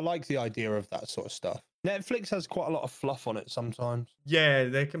because I like the idea of that sort of stuff. Netflix has quite a lot of fluff on it sometimes, Yeah,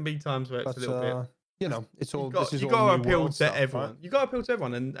 there can be times where it's but a little bit. you know, it's all this is You all got to new appeal world to stuff, right? everyone. You got to appeal to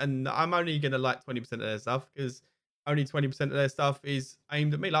everyone, and I'm only gonna like 20% of their stuff because only 20% of their stuff is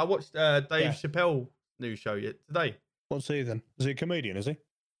aimed at me. Like I watched Dave Yeah. Chappelle new show yet today. What's he then? Is he a comedian? Is he?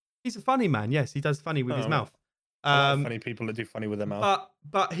 He's a funny man. Yes, he does funny with Oh, his right. mouth. I like funny people that do funny with their mouth.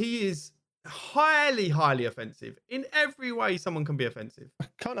 But he is highly offensive in every way. Someone can be offensive.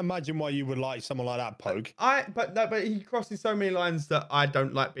 Can't imagine why you would like someone like that, Pogue. But he crosses so many lines that I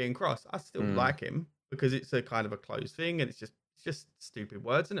don't like being crossed. I still like him because it's a kind of a closed thing and it's just stupid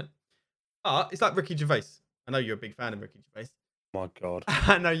words, isn't it? But it's like Ricky Gervais. I know you're a big fan of Ricky Gervais. My God.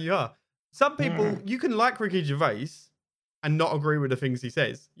 I know you are. Some people you can like Ricky Gervais and not agree with the things he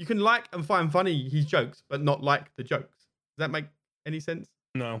says. You can like and find funny his jokes, but not like the jokes. Does that make any sense?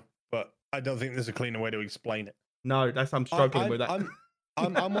 No, but I don't think there's a cleaner way to explain it. No, I'm struggling with that.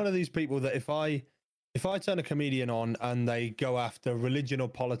 I'm one of these people that if I turn a comedian on and they go after religion or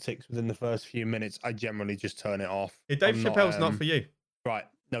politics within the first few minutes, I generally just turn it off. Yeah, Dave Chappelle's not for you. Right,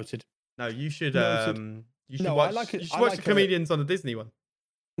 noted. No, you should. Noted. You should No, watch. I like it. You should I watch like the comedians on the Disney one.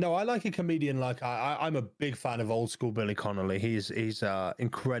 No, I like a comedian like I'm a big fan of old school Billy Connolly. He's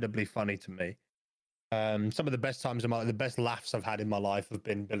incredibly funny to me. Some of the best times the best laughs I've had in my life have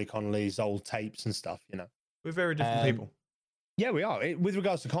been Billy Connolly's old tapes and stuff. You know, we're very different people. Yeah, we are with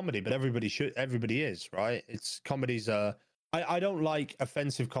regards to comedy, but everybody is, right? It's comedies. I don't like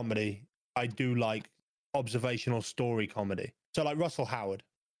offensive comedy. I do like observational story comedy. So like Russell Howard,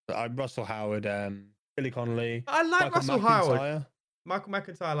 Billy Connolly. I like Michael Russell McIntyre. Howard. Michael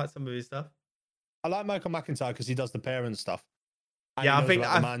McIntyre, I like some of his stuff. I like Michael McIntyre because he does the parent stuff. And Yeah, he I knows think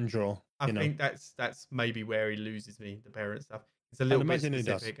about the Mandrill. I think that's maybe where he loses me. The parent stuff. It's a little bit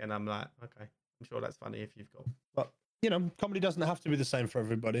specific, and I'm like, okay, I'm sure that's funny if you've got. But you know, comedy doesn't have to be the same for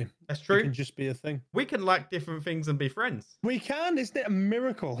everybody. That's true. It can just be a thing. We can like different things and be friends. We can. Isn't it a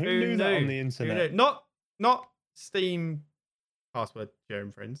miracle? Who knew that on the internet? Not Steam password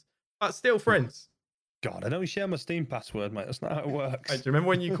sharing friends, but still friends. God, I don't share my Steam password, mate. That's not how it works. Hey, do you remember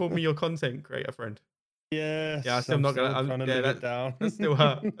when you called me your content creator friend? Yes. Yeah, I'm still not gonna. trying to live it down. That's still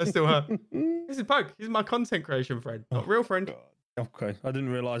her. That's still her. This is Poke. He's my content creation friend, not real friend. God. Okay, I didn't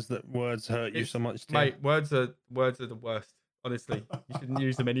realize that words hurt you so much, Tim. Mate. Words are the worst. Honestly, you shouldn't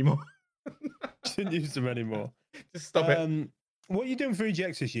use them anymore. Shouldn't use them anymore. Just stop it. What are you doing for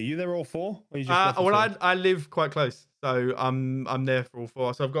EGX this year? You there all four? Or you just I live quite close, so I'm there for all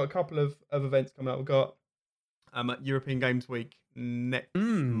four. So I've got a couple of events coming up. We've got at European Games Week next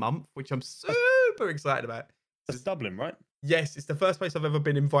month, which I'm super excited about. That's Dublin, right? Yes, it's the first place I've ever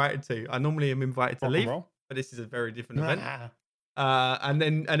been invited to. I normally am invited to leave, but this is a very different event. And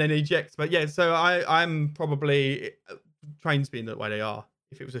then EGX. But yeah, so I'm probably trains being the way they are.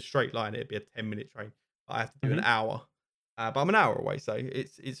 If it was a straight line, it'd be a 10-minute train. I have to do an hour, but I'm an hour away, so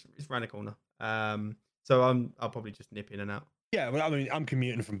it's round the corner. So I'll probably just nip in and out. Yeah, well, I mean, I'm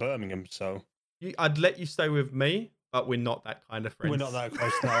commuting from Birmingham, so I'd let you stay with me, but we're not that kind of friends. We're not that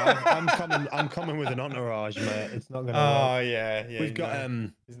close now. I'm coming with an entourage, mate. It's not gonna. Oh work. yeah. We've got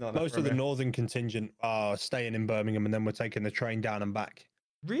most of the northern contingent are staying in Birmingham, and then we're taking the train down and back.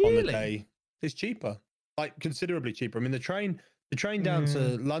 Really? On the day. It's cheaper, like considerably cheaper. I mean, the train down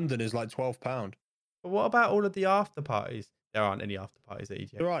to London is like £12. But what about all of the after parties? There aren't any after parties at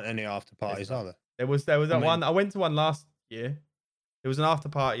EGX. There aren't any after parties, are there? There was one. I went to one last year. There was an after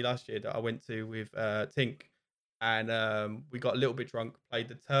party last year that I went to with Tink, and we got a little bit drunk. Played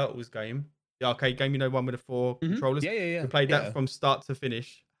the Turtles game, the arcade game. You know, one with the 4 controllers. Yeah. We played that from start to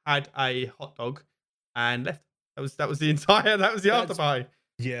finish. Had a hot dog, and left. That was the entire. That was the after party.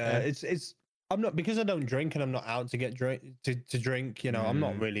 Yeah, it's. I'm not, because I don't drink and I'm not out to get to drink. You know, I'm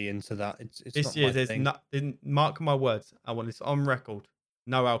not really into that. It's this not year. my There's thing. mark my words. I want this on record.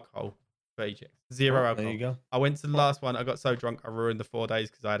 No alcohol for EGX. Zero alcohol. There you go. I went to the last one. I got so drunk I ruined the 4 days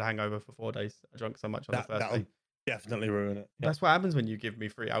because I had a hangover for 4 days. I drank so much on the first day. Definitely ruin it. Yeah. That's what happens when you give me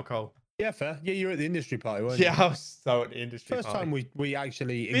free alcohol. Yeah, fair. Yeah, you're at the industry party, weren't you? Yeah, I was so at the industry First party. time we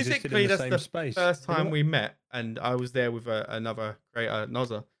actually existed Physically, in the that's same the space. first time we met, and I was there with another creator,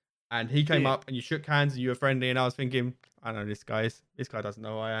 Nozza, and he came up and you shook hands and you were friendly, and I was thinking, I know this guy doesn't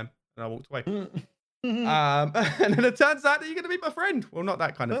know who I am, and I walked away. And then it turns out that you're going to be my friend. Well, not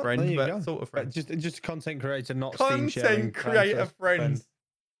that kind of friend, but sort of friend. Just content creator, not Steam sharing. Content creator friends.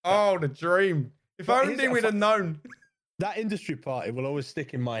 Oh, the dream. If only we'd have known. That industry party will always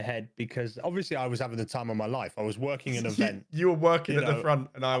stick in my head because obviously I was having the time of my life. I was working an event. You were working at the front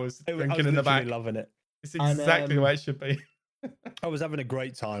and I was drinking in the back. Loving it. It's exactly the way it should be. I was having a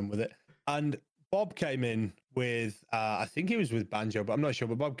great time with it. And Bob came in with, I think he was with Banjo, but I'm not sure.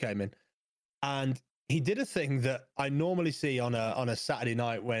 But Bob came in, and he did a thing that I normally see on a Saturday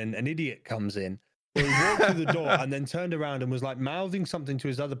night when an idiot comes in, where he walked through the door and then turned around and was like mouthing something to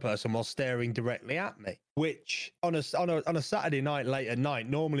his other person while staring directly at me, which on a Saturday night late at night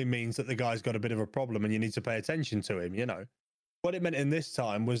normally means that the guy's got a bit of a problem and you need to pay attention to him. You know, what it meant in this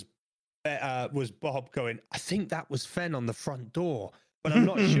time was Bob going, I think that was Fen on the front door, but I'm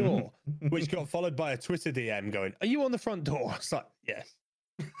not sure, which got followed by a Twitter DM going, are you on the front door? It's like, yes.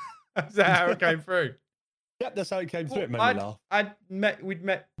 Is that how it came through? Yep, that's how it came through. It made me laugh. We'd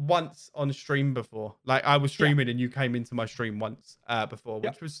met once on stream before. Like I was streaming and you came into my stream once before,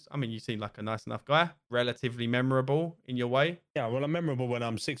 which was, I mean, you seem like a nice enough guy, relatively memorable in your way. Yeah, well, I'm memorable when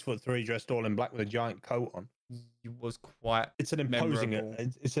I'm 6'3", dressed all in black with a giant coat on. It was quite. It's an imposing.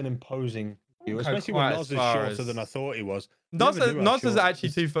 It's an imposing view, Okay, especially when quite Nos as is far shorter as- than I thought he was. Nos Never knew how is short- actually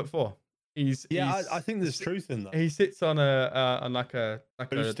 2'4". I think there's truth in that. He sits on on like a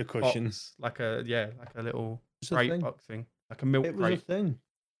Booster box, cushion. like a little It's a crate thing. box thing, like a milk It was a crate. thing.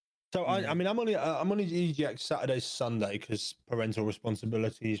 So I mean, I'm only EGX Saturday, Sunday because parental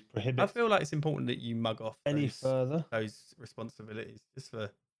responsibilities I prohibit feel like it's important that you mug off any further. those responsibilities just for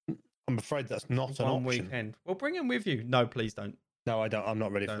I'm afraid that's not an one option. weekend. Well, bring him with you. No, please don't. No, I don't. I'm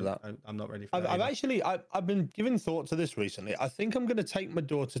not ready for that. I'm not ready for I've that. either. actually I've been giving thought to this recently. I think I'm going to take my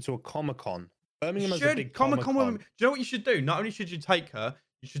daughter to a Comic-Con. Birmingham has a big Comic-Con. Comic-Con. Do you know what you should do? Not only should you take her,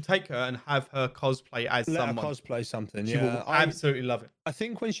 you should take her and have her cosplay as Let her someone. cosplay something. She Yeah, will absolutely love it. I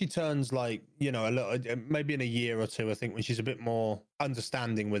think when she turns like, you know, a little, maybe in a year or two, I think when she's a bit more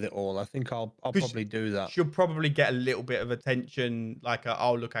understanding with it all, I think I'll 'Cause probably do that. She'll probably get a little bit of attention, like,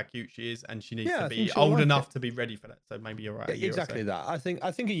 oh, look how cute she is, and she needs Yeah, to I be think she'll old like enough it. to be ready for that. So maybe you're right. Yeah, a year or so. exactly that. I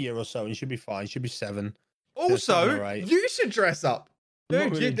think a year or so and she'll be fine. She'll be 7. Also, 7 or 8. you should dress up. I'm not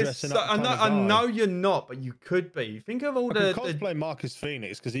Dude, really this dressing so- up I know, kind of I guy. know you're not, but you could be. Think of all I can the cosplay Marcus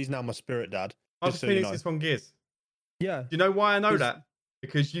Phoenix because he's now my spirit dad. Marcus just so you Phoenix know. is from Gears. Yeah, Do you know why I know Is- that?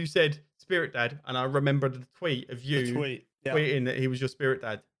 Because you said Spirit Dad, and I remember the tweet of you a tweet. Yeah. tweeting that he was your Spirit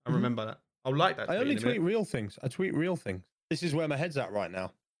Dad. I Mhm. remember that. I'll like that. I only in a tweet minute. real things. I tweet real things. This is where my head's at right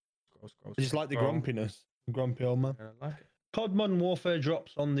now. Scroll, I just like the scroll. grumpiness. The grumpy old man. Yeah, I like it. COD Modern Warfare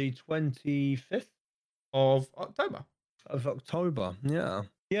drops on the 25th Of October. of October. Yeah.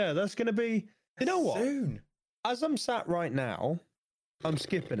 Yeah, that's going to be... You know what? Soon. As I'm sat right now, I'm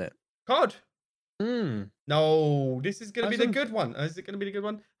skipping it. COD. Mm. No, this is going to be As the I'm- good one. Is it going to be the good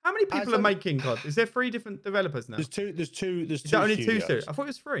one? How many people As are I'm- making COD? Is there 3 different developers now? There's two. Is that only 2 studios. studios? I thought it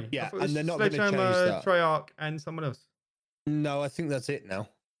was 3. Yeah, I thought it and was they're not gonna change Sledgehammer, that. Treyarch, and someone else. No, I think that's it now.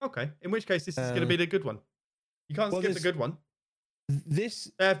 Okay, in which case this is going to be the good one. You can't well, skip the this- good one. This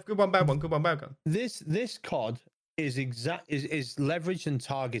Good one, bad one. Good one, bad one. this COD is is leveraged and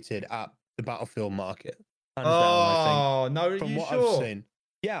targeted at the Battlefield market. Hands down, I Oh no, are think. From you what sure? I've seen,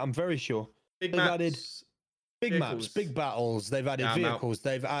 yeah, I'm very sure. Big They've maps. added Big maps, Vehicles. big battles. They've added Yeah, I'm out. vehicles.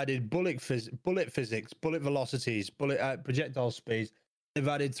 They've added bullet physics, bullet velocities, projectile speeds. They've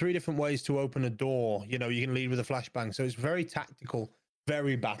added 3 different ways to open a door. You know, you can lead with a flashbang. So it's very tactical,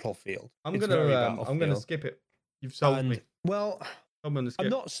 very Battlefield. I'm It's very gonna Battlefield. skip it. You've sold And, me. well, I'm gonna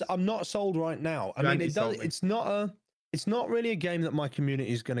skip. I'm not sold right now. I You mean, it does. anti-sold me. It's not really a game that my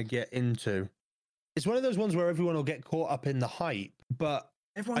community is going to get into. It's one of those ones where everyone will get caught up in the hype, but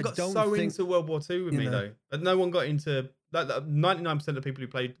Everyone I got don't so think- into World War II with you me know. though, but no one got into. 99% of the people who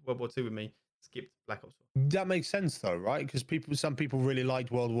played World War II with me skipped Black Ops 4. that makes sense though, right? Because some people really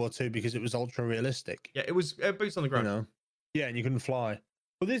liked World War II because it was ultra realistic. Yeah, it was boots on the You ground. know, yeah, and you couldn't fly.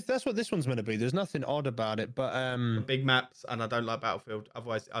 Well, that's what this one's meant to be. There's nothing odd about it, but Big maps, and I don't like Battlefield.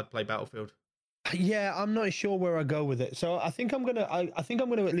 Otherwise, I'd play Battlefield. yeah, I'm not sure where I go with it. So I think I'm gonna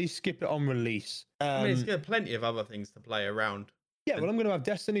at least skip it on release. I mean, it's got plenty of other things to play around, Yeah, well, I'm gonna have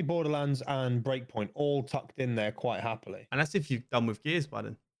Destiny, Borderlands, and Breakpoint all tucked in there quite happily. and that's if you've done with Gears by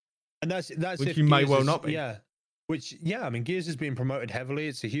then. And that's Which if you may Gears well is- not be. Yeah, I mean, Gears is being promoted heavily.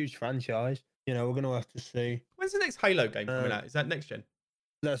 It's a huge franchise. You know, we're gonna have to see. When's the next Halo game coming Uh, out? Is that next gen?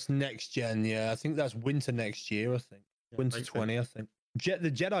 That's next gen. Yeah, I think that's winter next year. I think winter makes sense. 20. I think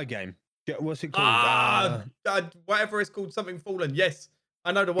the Jedi game. What's it called? Whatever it's called, something Fallen. Yes,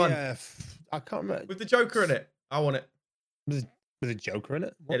 I know the one Yeah, I can't remember. with the Joker in it. I want it. With a Joker in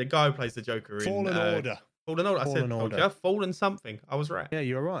it. Yeah, the guy who plays the Joker in Fallen Order. Fallen Order. I said Fallen Order. Order. Fallen something. I was right. Yeah,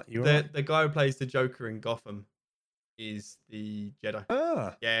 you're right. You're right. The guy who plays the Joker in Gotham is the Jedi.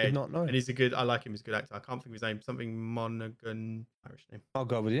 Ah, Yeah, did not know. and he's a good. I like him. He's a good actor. I can't think of his name. Something Monaghan, Irish name. I'll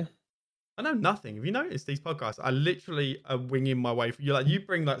go with you. I know nothing. Have you noticed these podcasts? I literally are winging my way. You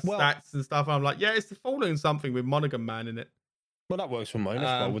bring like Well- stats and stuff. And I'm like, yeah, it's the Fallen something with Monaghan Man in it. Well, that works for mine.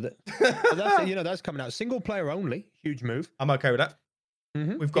 Let's roll with it. But that's it, that's coming out single player only. Huge move. I'm okay with that.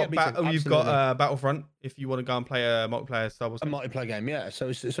 We've got you've got Battlefront if you want to go and play a multiplayer Star Wars game. A multiplayer game, yeah. So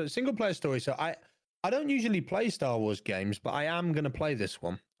it's single player story. So I don't usually play Star Wars games, but I am going to play this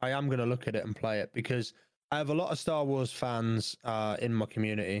one. I am going to look at it and play it because I have a lot of Star Wars fans in my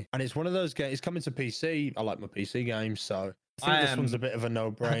community, and it's one of those games. It's coming to PC. I like my PC games, so I think this one's a bit of a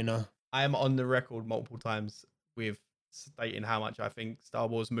no-brainer. I am on the record multiple times with stating how much I think Star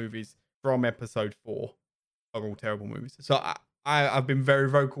Wars movies from Episode 4 are all terrible movies. So I've been very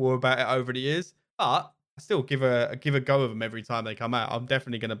vocal about it over the years, but I still give a go of them every time they come out. I'm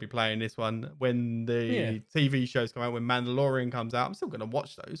definitely going to be playing this one when the TV shows come out. When Mandalorian comes out, I'm still going to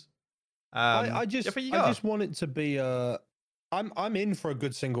watch those. I just want it to be I'm in for a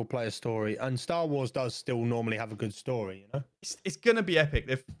good single player story, and Star Wars does still normally have a good story. It's going to be epic.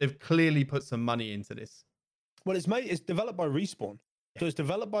 They've clearly put some money into this. Well, it's developed by Respawn. So it's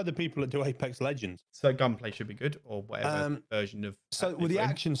developed by the people that do Apex Legends. So gunplay should be good, or whatever version of. So with the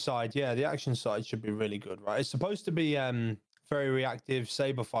action side, the action side should be really good, right? It's supposed to be very reactive,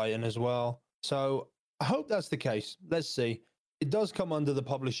 saber fighting as well. So I hope that's the case. Let's see. It does come under the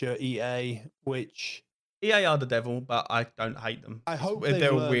publisher EA, which EA are the devil, but I don't hate them. I hope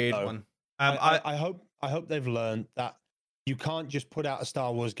they're a weird one. I hope they've learned that. You can't just put out a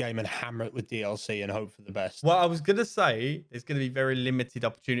Star Wars game and hammer it with DLC and hope for the best. Well, I was going to say there's going to be very limited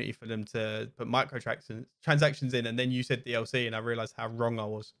opportunity for them to put microtransactions in, and then you said DLC, and I realized how wrong I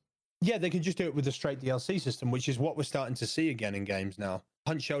was. Yeah, they could just do it with a straight DLC system, which is what we're starting to see again in games now.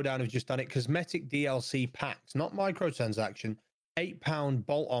 Hunt Showdown have just done it. Cosmetic DLC packs, not microtransaction, £8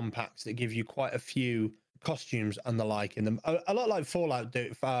 bolt-on packs that give you quite a few costumes and the like in them. A lot like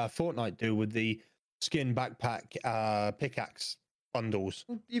Fortnite do with the skin backpack pickaxe bundles.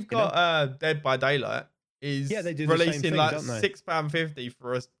 You've got Dead by Daylight they do releasing like £6.50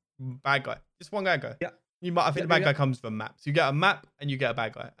 for a bad guy, just one bad guy. Yeah, I think the bad guy comes from maps. You get a map and you get a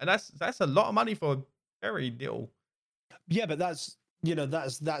bad guy, and that's a lot of money for very little. Yeah, but that's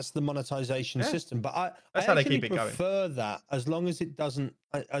the monetization system. But that's how they keep it going. I prefer that as long as it doesn't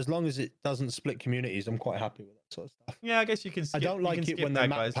split communities. I'm quite happy with that sort of stuff. Yeah, I guess you can. I don't like it when they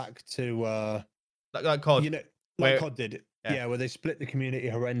map pack to. Like COD, COD did. Where they split the community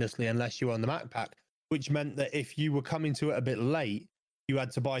horrendously unless you own the map pack, which meant that if you were coming to it a bit late, you had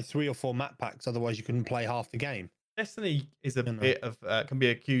to buy 3 or 4 map packs, otherwise you couldn't play half the game. Destiny is a bit of can be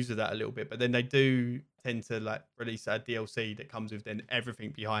accused of that a little bit, but then they do tend to like release a DLC that comes with then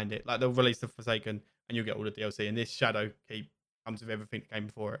everything behind it. Like they'll release the Forsaken and you'll get all the DLC, and this Shadowkeep comes with everything that came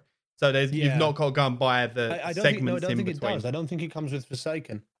before it. So you've not got to go and buy the segments in between. It does. I don't think it comes with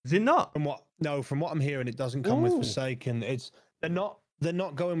Forsaken. Is it not? From what I'm hearing, it doesn't come with Forsaken. They're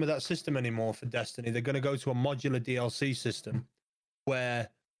not going with that system anymore for Destiny. They're going to go to a modular DLC system where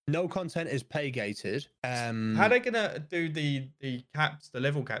no content is pay gated. How are they going to do the caps, the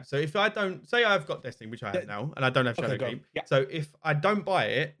level caps? So if I don't say I've got Destiny, which I have now, and I don't have Shadowkeep, so if I don't buy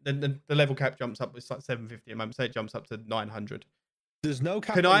it, then the level cap jumps up. It's like 750 a moment. Say it jumps up to 900. There's no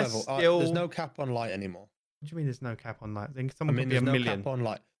cap on level. There's no cap on light anymore. What do you mean there's no cap on light? Someone could be a million. No cap on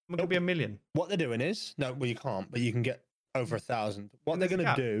light. Someone could be a million. What they're doing is you can't, but you can get over 1,000. What they're going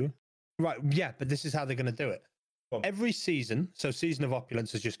to do, right? Yeah, but this is how they're going to do it. Every season, so Season of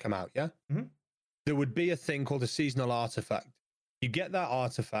Opulence has just come out. Yeah, there would be a thing called a seasonal artifact. You get that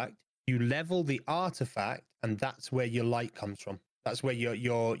artifact, you level the artifact, and that's where your light comes from. That's where your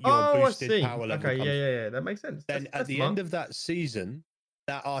boosted power level comes. Yeah, that makes sense. Then at the end of that season,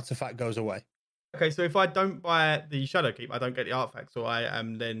 that artifact goes away. Okay, so if I don't buy the Shadowkeep, I don't get the artifact, so I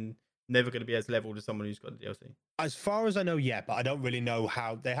am then never going to be as leveled as someone who's got the DLC. As far as I know, yeah, but I don't really know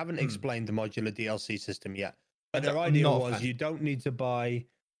how. They haven't explained the modular DLC system yet. But their idea was you don't need to buy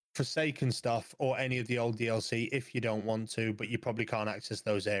Forsaken stuff or any of the old DLC if you don't want to, but you probably can't access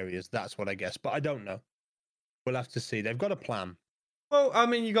those areas. That's what I guess, but I don't know. We'll have to see. They've got a plan. Well, I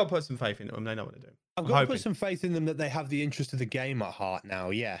mean, you got to put some faith in them. They know what to do. I've got to put some faith in them that they have the interest of the game at heart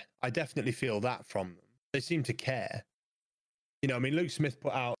now. Yeah, I definitely feel that from them. They seem to care. I mean, Luke Smith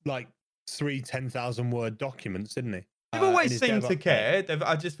put out like 3 10,000-word documents, didn't he? They've always seemed to care.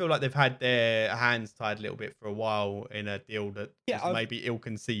 I just feel like they've had their hands tied a little bit for a while in a deal that was maybe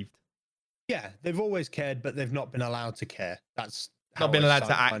ill-conceived. Yeah, they've always cared, but they've not been allowed to care. That's not been allowed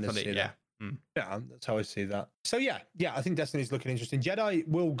to act on it. Yeah. Yeah, that's how I see that. So yeah, I think Destiny's looking interesting. Jedi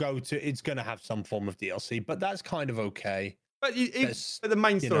will it's going to have some form of DLC, but that's kind of okay. But the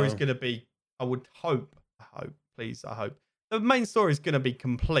main story is going to be, I hope, the main story is going to be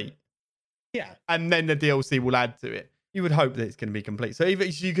complete. Yeah. And then the DLC will add to it. You would hope that it's going to be complete. So either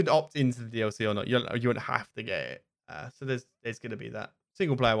you could opt into the DLC or not. You wouldn't have to get it. So there's going to be that.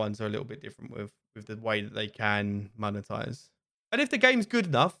 Single player ones are a little bit different with the way that they can monetize. And if the game's good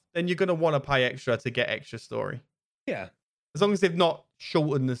enough, then you're going to want to pay extra to get extra story. Yeah. As long as they've not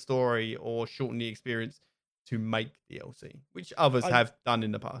shortened the story or shortened the experience to make DLC, which others have done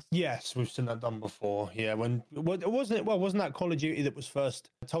in the past. Yes, we've seen that done before. Yeah, wasn't that Call of Duty that was first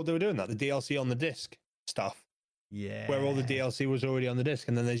told they were doing that, the DLC on the disc stuff? Yeah. Where all the DLC was already on the disc,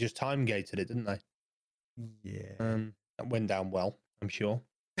 and then they just time gated it, didn't they? Yeah. That went down well, I'm sure.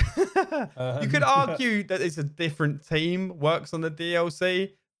 You could argue that it's a different team works on the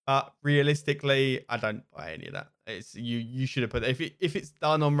DLC, but realistically, I don't buy any of that. It's you should have put if it's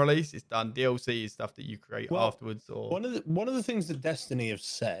done on release, it's done. DLC is stuff that you create afterwards. Or one of the things that Destiny have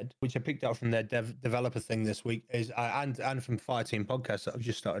saed, which I picked up from their developer thing this week, is and from Fireteam podcast that I've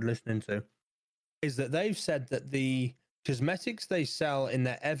just started listening to, is that they've said that the cosmetics they sell in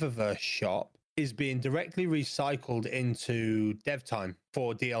their Eververse shop is being directly recycled into dev time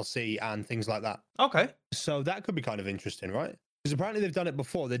for DLC and things like that. Okay. So that could be kind of interesting, right? Because apparently they've done it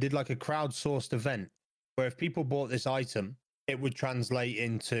before. They did like a crowdsourced event where if people bought this item, it would translate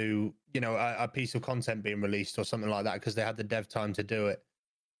into, a piece of content being released or something like that because they had the dev time to do it.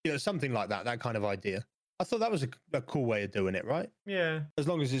 Something like that kind of idea. I thought that was a cool way of doing it, right? Yeah. As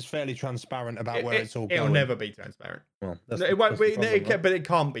long as it's fairly transparent about where it's all going. It'll never be transparent. Well, it won't be, but it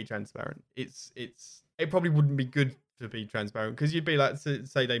can't be transparent. It probably wouldn't be good to be transparent because you'd be like,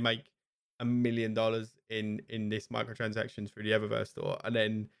 say they make $1 million in this microtransactions through the Eververse store, and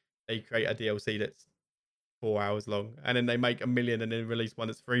then they create a DLC that's 4 hours long, and then they make $1 million and then release one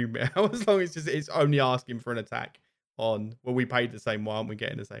that's 3 hours long. It's only asking for an attack on, well, we paid the same, why aren't we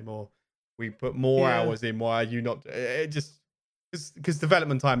getting the same? Or we put more hours in, why are you not? It just, because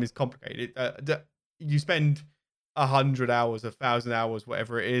development time is complicated. You spend 100 hours, 1,000 hours,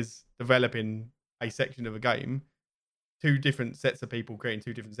 whatever it is, developing a section of a game. 2 different sets of people creating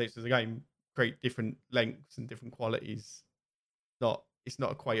 2 different sections of the game create different lengths and different qualities. It's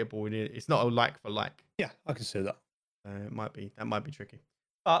not equatable in it. It's not a like for like. Yeah, I can see that. That might be tricky.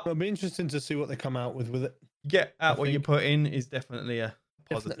 But it'll be interesting to see what they come out with it. Get out what you put in is definitely a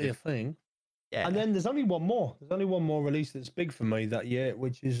positive. Definitely a thing. Yeah. And then there's only one more. There's only one more release that's big for me that year,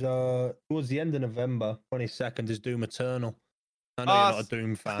 which is towards the end of November, 22nd, is Doom Eternal. I know you're not a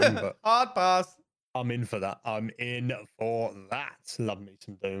Doom fan, but hard pass. I'm in for that. I'm in for that. Love me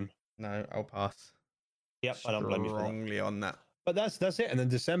some Doom. No, I'll pass. Yep, I don't blame you for that. Strongly on that. But that's it. And then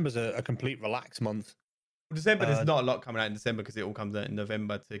December's a complete relax month. Well, December, there's not a lot coming out in December because it all comes out in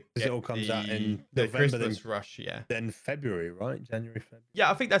November to get it all comes out in the November, Christmas rush. Yeah. Then February, right? January, February.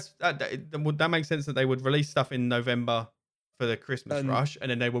 Yeah, I think that makes sense that they would release stuff in November for the Christmas rush, and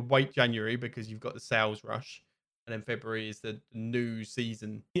then they would wait January because you've got the sales rush, and then February is the new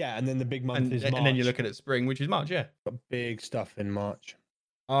season. Yeah, and then the big month is March. And then you're looking at spring, which is March. Yeah. Got big stuff in March.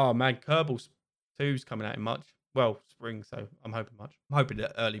 Oh man, Kerbal 2's coming out in March. Well, spring, so I'm hoping March. I'm hoping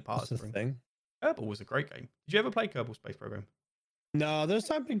the early part of spring. Thing. Kerbal was a great game. Did you ever play Kerbal Space Program? No, those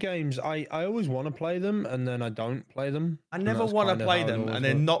type of games, I always want to play them, and then I don't play them. I never want to play them, and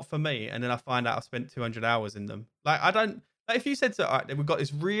they're not for me. And then I find out I've spent 200 hours in them. Like, I don't... Like, if you said to, all right, we've got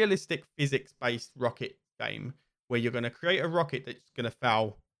this realistic physics-based rocket game where you're going to create a rocket that's going to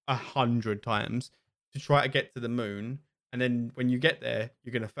fail 100 times to try to get to the moon, and then when you get there,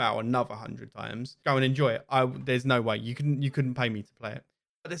 you're going to fail another 100 times. Go and enjoy it. There's no way. You couldn't pay me to play it.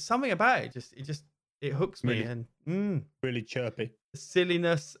 But there's something about it. It hooks me, and really chirpy. The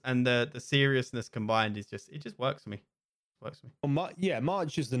silliness and the seriousness combined it just works for me. Well,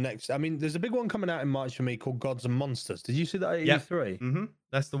 March is the next. I mean, there's a big one coming out in March for me called Gods and Monsters. Did you see that at E3? Mm-hmm.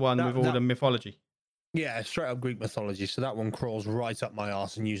 That's the one with all the mythology. Yeah, straight up Greek mythology. So that one crawls right up my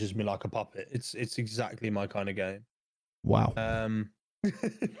arse and uses me like a puppet. It's exactly my kind of game. Wow.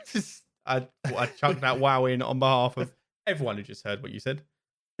 I chucked that wow in on behalf of everyone who just heard what you said.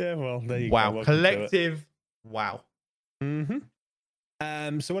 Yeah, well, there you go. Wow, collective wow.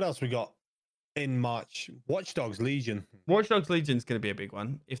 Mm-hmm. So what else we got in March? Watch Dogs Legion. Watch Dogs Legion is going to be a big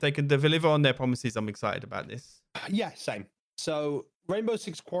one. If they can deliver on their promises, I'm excited about this. Yeah, same. So Rainbow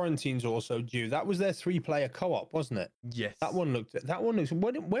Six Quarantine's also due. That was their 3-player co-op, wasn't it? Yes. That one looks.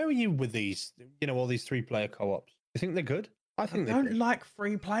 Where are you with these? All these 3-player co-ops. You think they're good? I don't like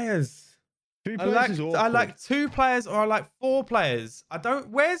 3 players. 3 players is awkward. I like 2 players or I like 4 players. I don't.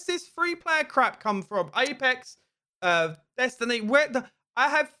 Where's this 3-player crap come from? Apex, Destiny. I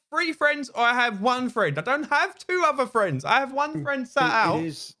have 3 friends or I have 1 friend. I don't have 2 other friends. I have 1 friend sat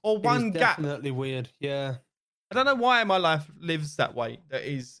out or 1 gap. Definitely weird. Yeah. I don't know why my life lives that way. That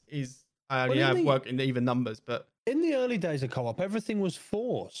is I only have work in even numbers, but in the early days of co-op, everything was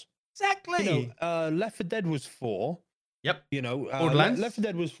 4s. Exactly. Left 4 Dead was 4. Yep. Left Borderlands. 4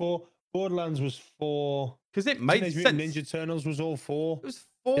 Dead was 4. Borderlands was 4. Because it made Teenage sense. Mutant Ninja Turtles was all 4. It was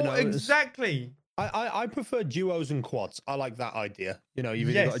 4 exactly. I prefer duos and quads. I like that idea. You've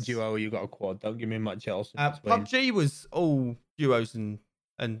either got a duo or you've got a quad. Don't give me much else. PUBG was all duos and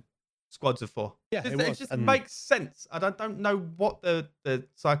squads of 4. Yeah, it just makes sense. I don't know what the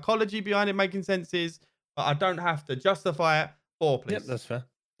psychology behind it making sense is, but I don't have to justify it. 4, please. Yep,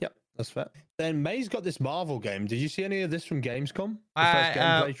 that's fair. Then May's got this Marvel game. Did you see any of this from Gamescom? The first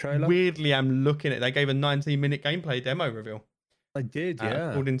gameplay trailer? Weirdly, I'm looking at. They gave a 19-minute gameplay demo reveal. I did, yeah.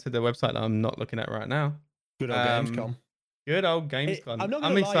 According to the website that I'm not looking at right now. Good old Gamescom. Good old Gamescom. I'm not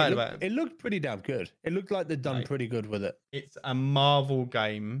gonna lie, excited about it. It looked pretty damn good. It looked like they'd done pretty good with it. It's a Marvel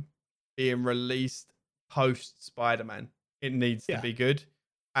game being released post Spider-Man. It needs to be good,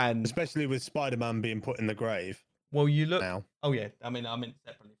 and especially with Spider-Man being put in the grave. Well, you look now. Oh yeah, I meant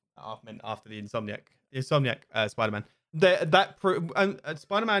separately. I meant after the Insomniac Spider-Man.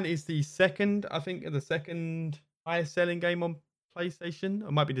 Spider-Man is the second highest selling game on PlayStation.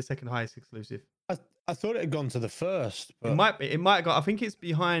 It might be the second highest exclusive. I thought it had gone to the first. But... It might be. It might have got. I think it's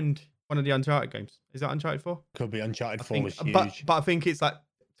behind one of the Uncharted games. Is that Uncharted 4? Could be. Uncharted 4 was huge. But I think it's like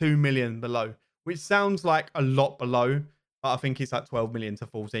 2 million below, which sounds like a lot below. But I think it's like 12 million to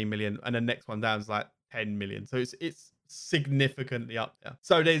 14 million, and the next one down is like 10 million. So it's significantly up there.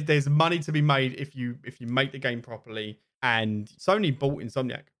 So there's money to be made if you make the game properly. And Sony bought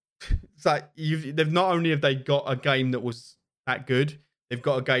Insomniac. It's like they've not only have they got a game that was that good, they've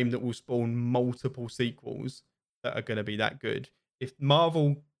got a game that will spawn multiple sequels that are going to be that good. If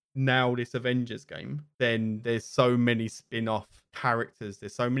Marvel nail this Avengers game, then there's so many spin-off characters.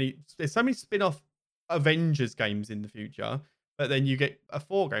 There's so many spin-off Avengers games in the future. But then you get a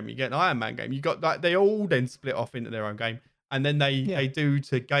Thor game, you get an Iron Man game. You got like they all then split off into their own game, and then they do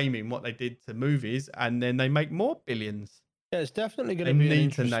to gaming what they did to movies, and then they make more billions. Yeah, it's definitely going to be an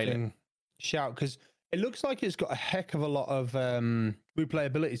interesting shout because it looks like it's got a heck of a lot of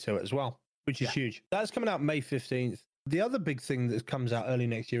replayability to it as well, which is huge. That's coming out May 15th. The other big thing that comes out early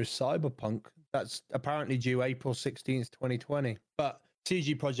next year is Cyberpunk. That's apparently due April 16th, 2020. But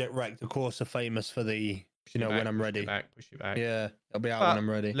CG Projekt Red, of course, are famous for the when I'm ready. Push it back. Yeah, it'll be out when I'm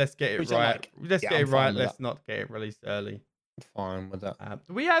ready. Let's get it right. Let's get it right. Let's not get it released early. I'm fine with that.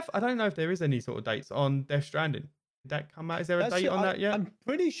 I don't know if there is any sort of dates on Death Stranding. Did that come out? Is there a date on that yet? I'm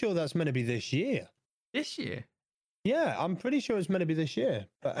pretty sure that's meant to be this year. This year? Yeah, I'm pretty sure it's meant to be this year.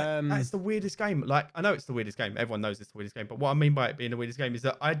 But that's the weirdest game. Like, I know it's the weirdest game. Everyone knows it's the weirdest game. But what I mean by it being the weirdest game is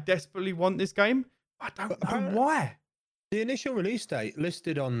that I desperately want this game. I don't know why. The initial release date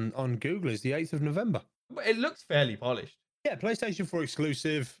listed on Google is the 8th of November. It looks fairly polished. Yeah, PlayStation 4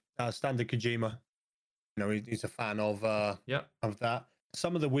 exclusive, standard Kojima. He's a fan of that.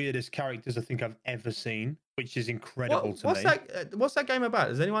 Some of the weirdest characters I think I've ever seen, which is incredible to me. What's that game about?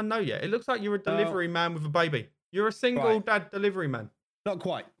 Does anyone know yet? It looks like you're a delivery man with a baby. You're a single dad delivery man. Not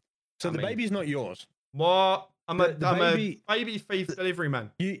quite. So the baby's not yours. What? I'm a baby thief delivery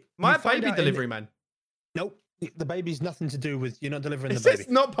man. My baby delivery man. Nope. The baby's nothing to do with you're not delivering the baby. It's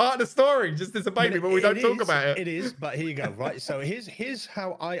not part of the story. Just as a baby, but we don't talk about it. It is, but here you go. Right. So here's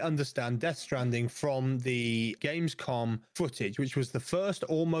how I understand Death Stranding from the Gamescom footage, which was the first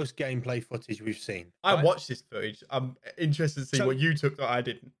almost gameplay footage we've seen. I watched this footage. I'm interested to see what you took that I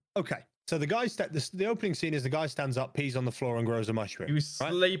didn't. Okay. So the opening scene is the guy stands up, pees on the floor, and grows a mushroom. He was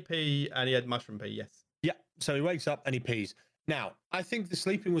sleepy and he had mushroom pee. Yes. Yeah. So he wakes up and he pees. Now, I think the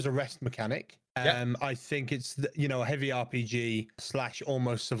sleeping was a rest mechanic. I think it's a heavy RPG /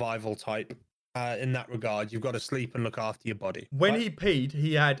 almost survival type. In that regard, you've got to sleep and look after your body. When he peed,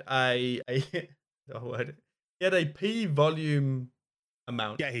 he had he had a pee volume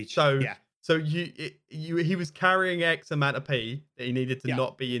amount. So he was carrying X amount of pee that he needed to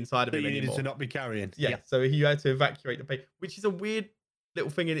not be inside of him anymore. Needed to not be carrying. Yeah. So he had to evacuate the pee, which is a weird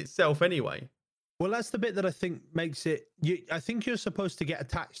little thing in itself, anyway. Well, that's the bit that I think makes it. I think you're supposed to get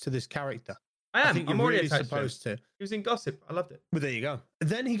attached to this character. I am. think I'm already attached supposed to. He was in Gossip. I loved it. Well, there you go.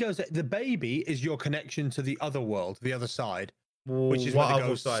 Then he goes. The baby is your connection to the other world, the other side, which is where the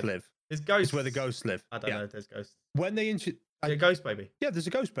ghosts live. There's ghosts. It's where the ghosts live. I don't know if there's ghosts. When they a ghost baby. Yeah, there's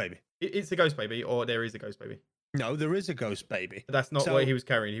a ghost baby. It's a ghost baby, or there is a ghost baby. No, there is a ghost baby. But that's not what he was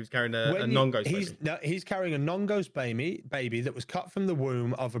carrying. He was carrying a non-ghost baby. No, he's carrying a non-ghost baby that was cut from the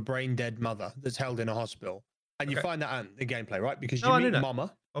womb of a brain-dead mother that's held in a hospital. And you find that out in the gameplay, right? Because you meet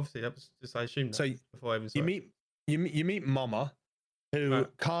Mama. Obviously, that was just I assumed. So before I even saw you meet Mama, who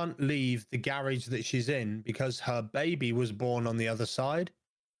can't leave the garage that she's in because her baby was born on the other side,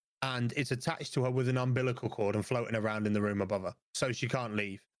 and it's attached to her with an umbilical cord and floating around in the room above her, so she can't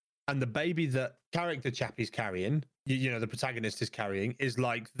leave. and the baby that character Chappie's carrying, you know, the protagonist is carrying, is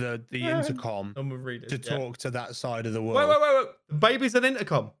like the intercom to talk to that side of the world. Wait. The baby's an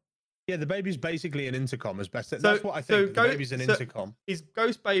intercom. Yeah, the baby's basically an intercom. As best that's what I think. The baby's an intercom. Is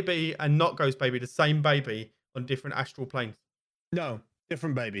Ghost Baby and not Ghost Baby the same baby on different astral planes? No,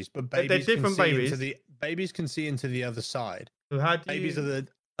 different babies, but they're different babies. Babies can see into the other side. So how do babies are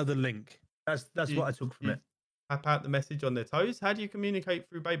the link. That's what I took from it. Tap out the message on their toes. How do you communicate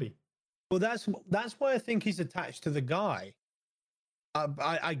through baby? Well, that's why I think he's attached to the guy.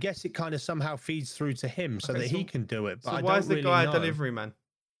 I guess it kind of somehow feeds through to him so that he can do it. But so why is the guy a delivery man?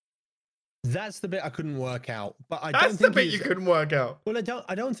 That's the bit I couldn't work out. But that's the bit you couldn't work out. Well,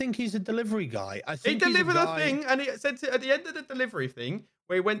 I don't think he's a delivery guy. I think he delivered a thing, and it said at the end of the delivery thing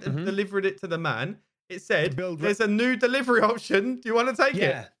where he went and delivered it to the man. It said, "There's a new delivery option. Do you want to take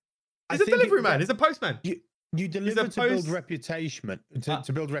it?" He's a delivery man. He's a postman. You deliver to build reputation.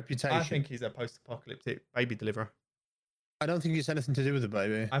 To build reputation. I think he's a post-apocalyptic baby deliverer. I don't think it's anything to do with the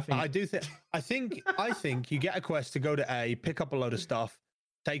baby. I think you get a quest to go to A, pick up a load of stuff,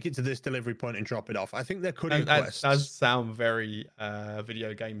 take it to this delivery point and drop it off. I think they're cutting quests. That does sound very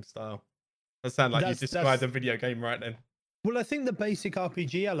video game style. That sounds like you described a video game right then. Well, I think the basic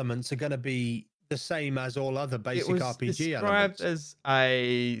RPG elements are going to be the same as all other basic RPG elements. Described as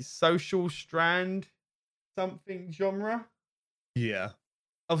a social strand something genre. Yeah.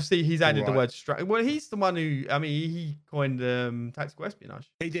 Obviously, he's added the word strand. Well, he's the one who, I mean, he coined tactical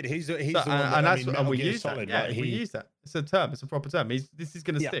espionage. He did. He's the one and we use that. Yeah, we use that. It's a term. It's a proper term. This is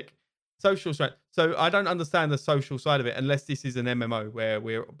going to stick. Social strand. So I don't understand the social side of it unless this is an MMO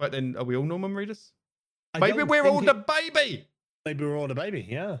where but then are we all Norman Reedus? Maybe we're all the baby. Maybe we're all the baby.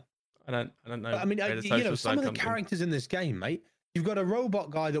 Yeah. I don't know. But, I mean, you know, some of the characters in this game, mate. You've got a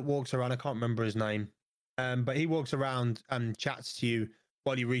robot guy that walks around. I can't remember his name, but he walks around and chats to you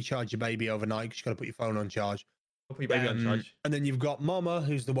while you recharge your baby overnight because you got to put your phone on charge. I'll put your baby on charge. And then you've got Mama,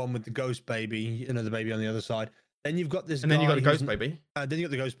 who's the one with the ghost baby. You know, the baby on the other side. Then you've got this. And then you got the ghost baby. Then you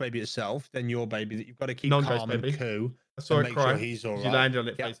got the ghost baby itself. Then your baby that you've got to keep calm and cool. I saw it cry. Sure he's all right. You landed on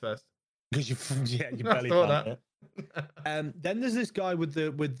it face first. Because you belly button it. Then there's this guy with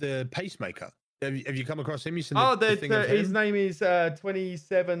the pacemaker. Have you come across him? You seen the thing of him? His name is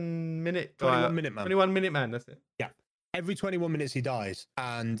 21 Minute Man. 21 Minute Man. That's it. Yeah. Every 21 minutes he dies,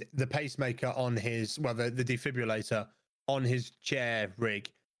 and the pacemaker on his the defibrillator on his chair rig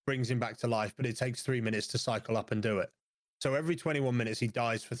brings him back to life. But it takes 3 minutes to cycle up and do it. So every 21 minutes he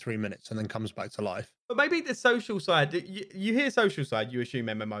dies for 3 minutes and then comes back to life. But maybe the social side. You hear social side, you assume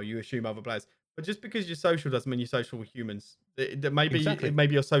MMO, you assume other players. But just because you're social doesn't mean you're social with humans. Maybe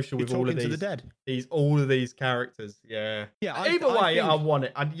you're social with all of these. All of these characters. Yeah. Yeah. Either way, I want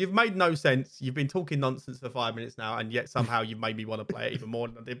it. And you've made no sense. You've been talking nonsense for 5 minutes now, and yet somehow you've made me want to play it even more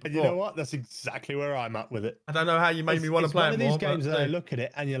than I did before. And you know what? That's exactly where I'm at with it. I don't know how you made me want to play it more. It's one of these games that I look at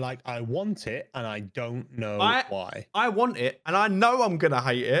it and you're like, I want it, and I don't know why. I want it, and I know I'm gonna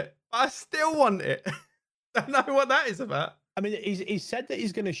hate it, but I still want it. I don't know what that is about. I mean, he said that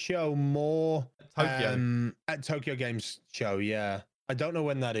he's going to show more at Tokyo Games Show. Yeah, I don't know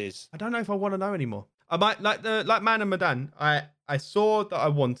when that is. I don't know if I want to know anymore. I might like Man and Medan. I saw that I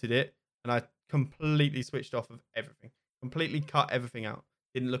wanted it, and I completely switched off of everything. Completely cut everything out.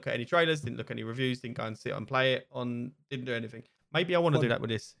 Didn't look at any trailers. Didn't look at any reviews. Didn't go and sit and play it on. Didn't do anything. Maybe I want to do that with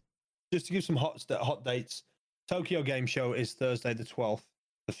this. Just to give some hot dates. Tokyo Game Show is Thursday the 12th.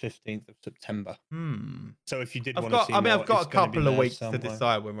 The 15th of September. So if you did want to see, I've got a couple of weeks to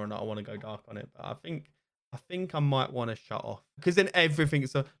decide whether or not I want to go dark on it. But I think I might want to shut off because then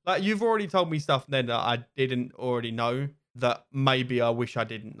everything's like you've already told me stuff then that I didn't already know that maybe I wish I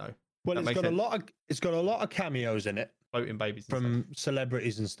didn't know. Well, it's got a lot of cameos in it, floating babies from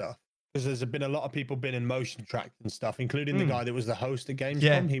celebrities and stuff. Because there's been a lot of people been in motion tracked and stuff, including the guy that was the host at Gamescom.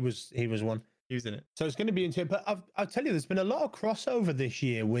 Yeah. He was one. Using it, so it's going to be into it. But I'll tell you, there's been a lot of crossover this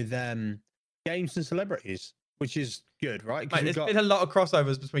year with games and celebrities, which is good, right? Mate, there's been a lot of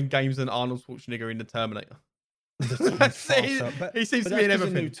crossovers between games and Arnold Schwarzenegger in the Terminator. He seems to be in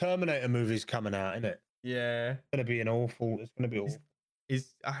everything. The new Terminator movie's coming out, isn't it? Yeah, it's going to be awful. It's going to be awful.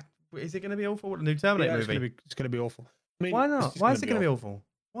 Is it going to be awful? The new Terminator movie? It's going to be awful. I mean, why not? Why is it going to be awful?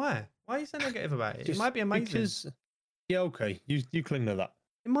 Why? Why are you so negative about it? It might be amazing. Because, yeah, okay, you cling to that.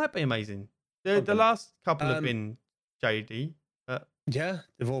 It might be amazing. The last couple have been JD. Yeah,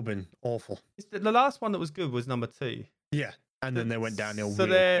 they've all been awful. The last one that was good was number 2. Yeah, and then they went downhill. So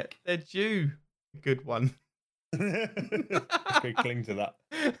they're due a good one. Could cling to that.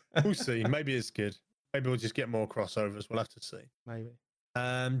 We'll see. Maybe it's good. Maybe we'll just get more crossovers. We'll have to see. Maybe.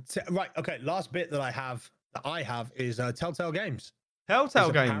 Right. Okay. Last bit that I have is Telltale Games. Telltale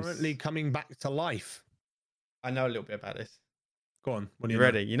is Games. apparently coming back to life. I know a little bit about this. Go on. What do You you know?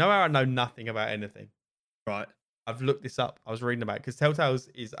 ready? You know how I know nothing about anything? Right. I've looked this up. I was reading about it because Telltale's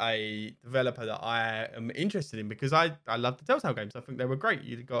is a developer that I am interested in because I love the Telltale games. I think they were great.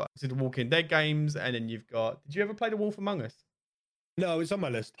 You've got the Walking Dead games, and then you've got. Did you ever play The Wolf Among Us? No, it's on my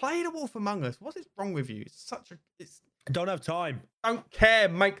list. Play The Wolf Among Us. What is wrong with you? It's such a. It's I don't have time. don't care.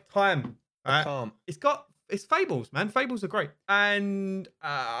 Make time. I Right? can't. It's Fables, man. Fables are great. And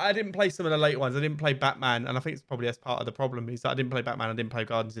I didn't play some of the later ones. I didn't play Batman. And I think it's probably that's part of the problem is that I didn't play Batman. I didn't play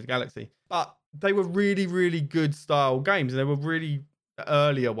Guardians of the Galaxy. But they were really, really good style games. And they were really, the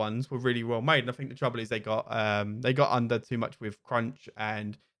earlier ones were really well made. And I think the trouble is they got under too much with crunch.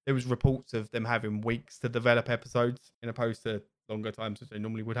 And there was reports of them having weeks to develop episodes in opposed to longer times as they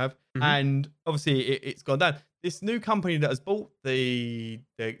normally would have. Mhm. And obviously it's gone down. This new company that has bought the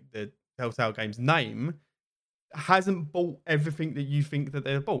Telltale Games name hasn't bought everything that you think that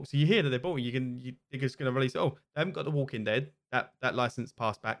they've bought. So you hear that they're bought, you're just going to release it. Oh, they haven't got The Walking Dead. That license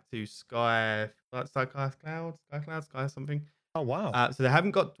passed back to Sky something. Oh, wow. So they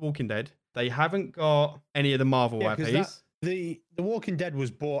haven't got Walking Dead. They haven't got any of the Marvel Yeah, 'cause IPs. The Walking Dead was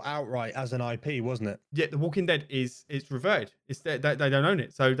bought outright as an IP, wasn't it? Yeah, The Walking Dead it's reverted. They don't own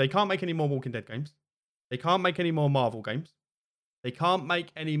it. So they can't make any more Walking Dead games. They can't make any more Marvel games. They can't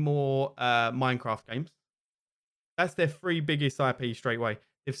make any more Minecraft games. That's their three biggest IP straight away.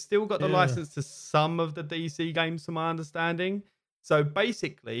 They've still got the Yeah. license to some of the DC games, to my understanding. So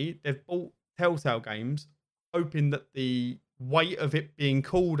basically, they've bought Telltale Games, hoping that the weight of it being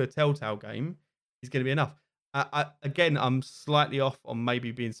called a Telltale game is going to be enough. Again, I'm slightly off on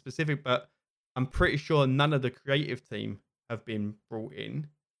maybe being specific, but I'm pretty sure none of the creative team have been brought in.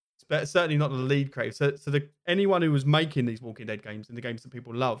 But certainly not the lead creative. So anyone who was making these Walking Dead games and the games that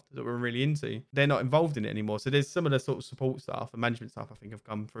people loved that were really into, they're not involved in it anymore. So there's some of the sort of support staff and management staff I think have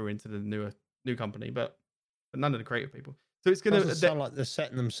come through into the new company, but none of the creative people. So it's gonna Sound like they're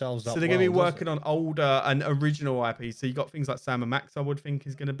setting themselves up. so they're gonna be well, doesn't working on older and original IPs. So you got things like Sam and Max, I would think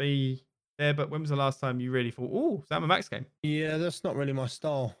is gonna be there. But when was the last time you really thought, oh, Sam and Max game? it? Yeah, that's not really my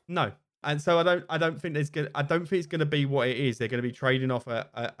style. No. And so I don't think it's gonna be what it is. They're gonna be trading off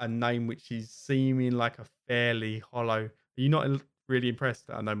a name which is seeming like a fairly hollow. Are you not really impressed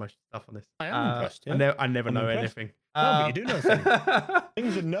that I know much stuff on this? I am impressed. Yeah. I never I'm know impressed. anything. No, but you do know things.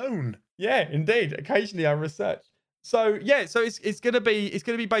 Things are known. Yeah, indeed. Occasionally I research. So yeah, so it's gonna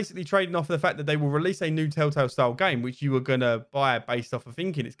be basically trading off the fact that they will release a new Telltale style game, which you were gonna buy based off of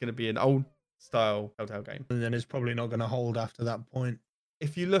thinking it's gonna be an old style Telltale game. And then it's probably not going to hold after that point.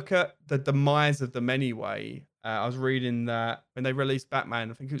 If you look at the demise of them anyway, I was reading that when they released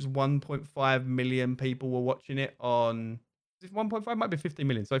Batman, I think it was 1.5 million people were watching it on. Is it 1.5? Might be 15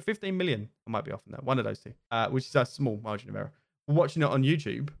 million. So 15 million. I might be off on that. One of those two, which is a small margin of error. We're watching it on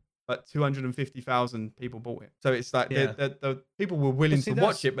YouTube, but 250,000 people bought it. So it's like Yeah. the people were willing see, to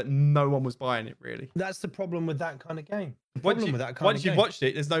watch it, but no one was buying it really. That's the problem with that kind of game. The Once problem you, with that kind once of you've game. watched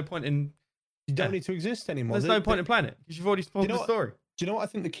it, there's no point in. You don't yeah. need to exist anymore. There's no point in playing it because you've already spoiled know the what? story. Do you know what I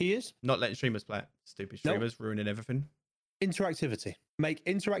think the key is? Not letting streamers play it. Stupid Nope. streamers ruining everything. Interactivity. Make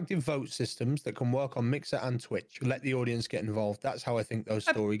interactive vote systems that can work on Mixer and Twitch. Let the audience get involved. That's how I think those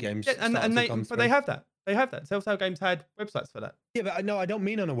story games Yeah, start to come but through. they have that. They have that. Telltale Games had websites for that. Yeah, but I don't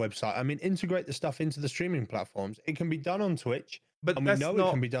mean on a website. I mean integrate the stuff into the streaming platforms. It can be done on Twitch, But and we that's know not.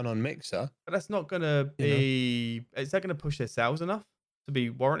 it can be done on Mixer. But that's not going to be. Is that going to push their sales enough to be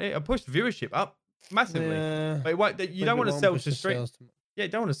warranted? It'll push viewership up massively. Yeah, But it won't, you maybe don't want it to won't sell push to the stream. sales too much. Yeah,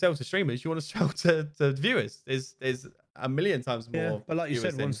 you don't want to sell to streamers. You want to sell to viewers. There's a million times more. Yeah, but like you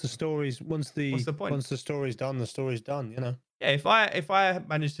viewers said, than- once the story's What's the point? once the story's done, the story's done. You know. Yeah, if I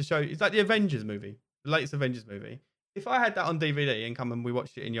managed to show, it's like the Avengers movie, the latest Avengers movie. If I had that on DVD and come and we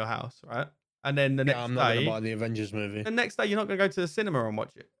watched it in your house, right? And then the next I'm not going day, to buy the Avengers movie. the next day you're not going to go to the cinema and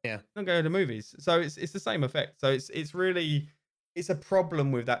watch it. Yeah. You're not going to the movies. So it's the same effect. So it's really it's a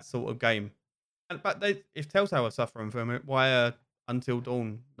problem with that sort of game. But if Telltale are suffering from it, why are Until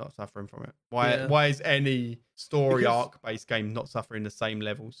Dawn not suffering from it? Why is any story Because- arc based game not suffering the same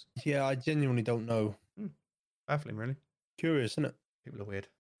levels? Yeah, I genuinely don't know. Baffling, really. Curious, isn't it? People are weird.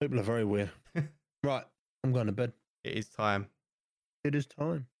 People are very weird. Right, I'm going to bed. It is time. It is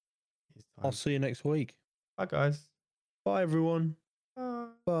time. It is I'll time. see you next week. Bye, guys. Bye, everyone. Bye.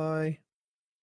 Bye.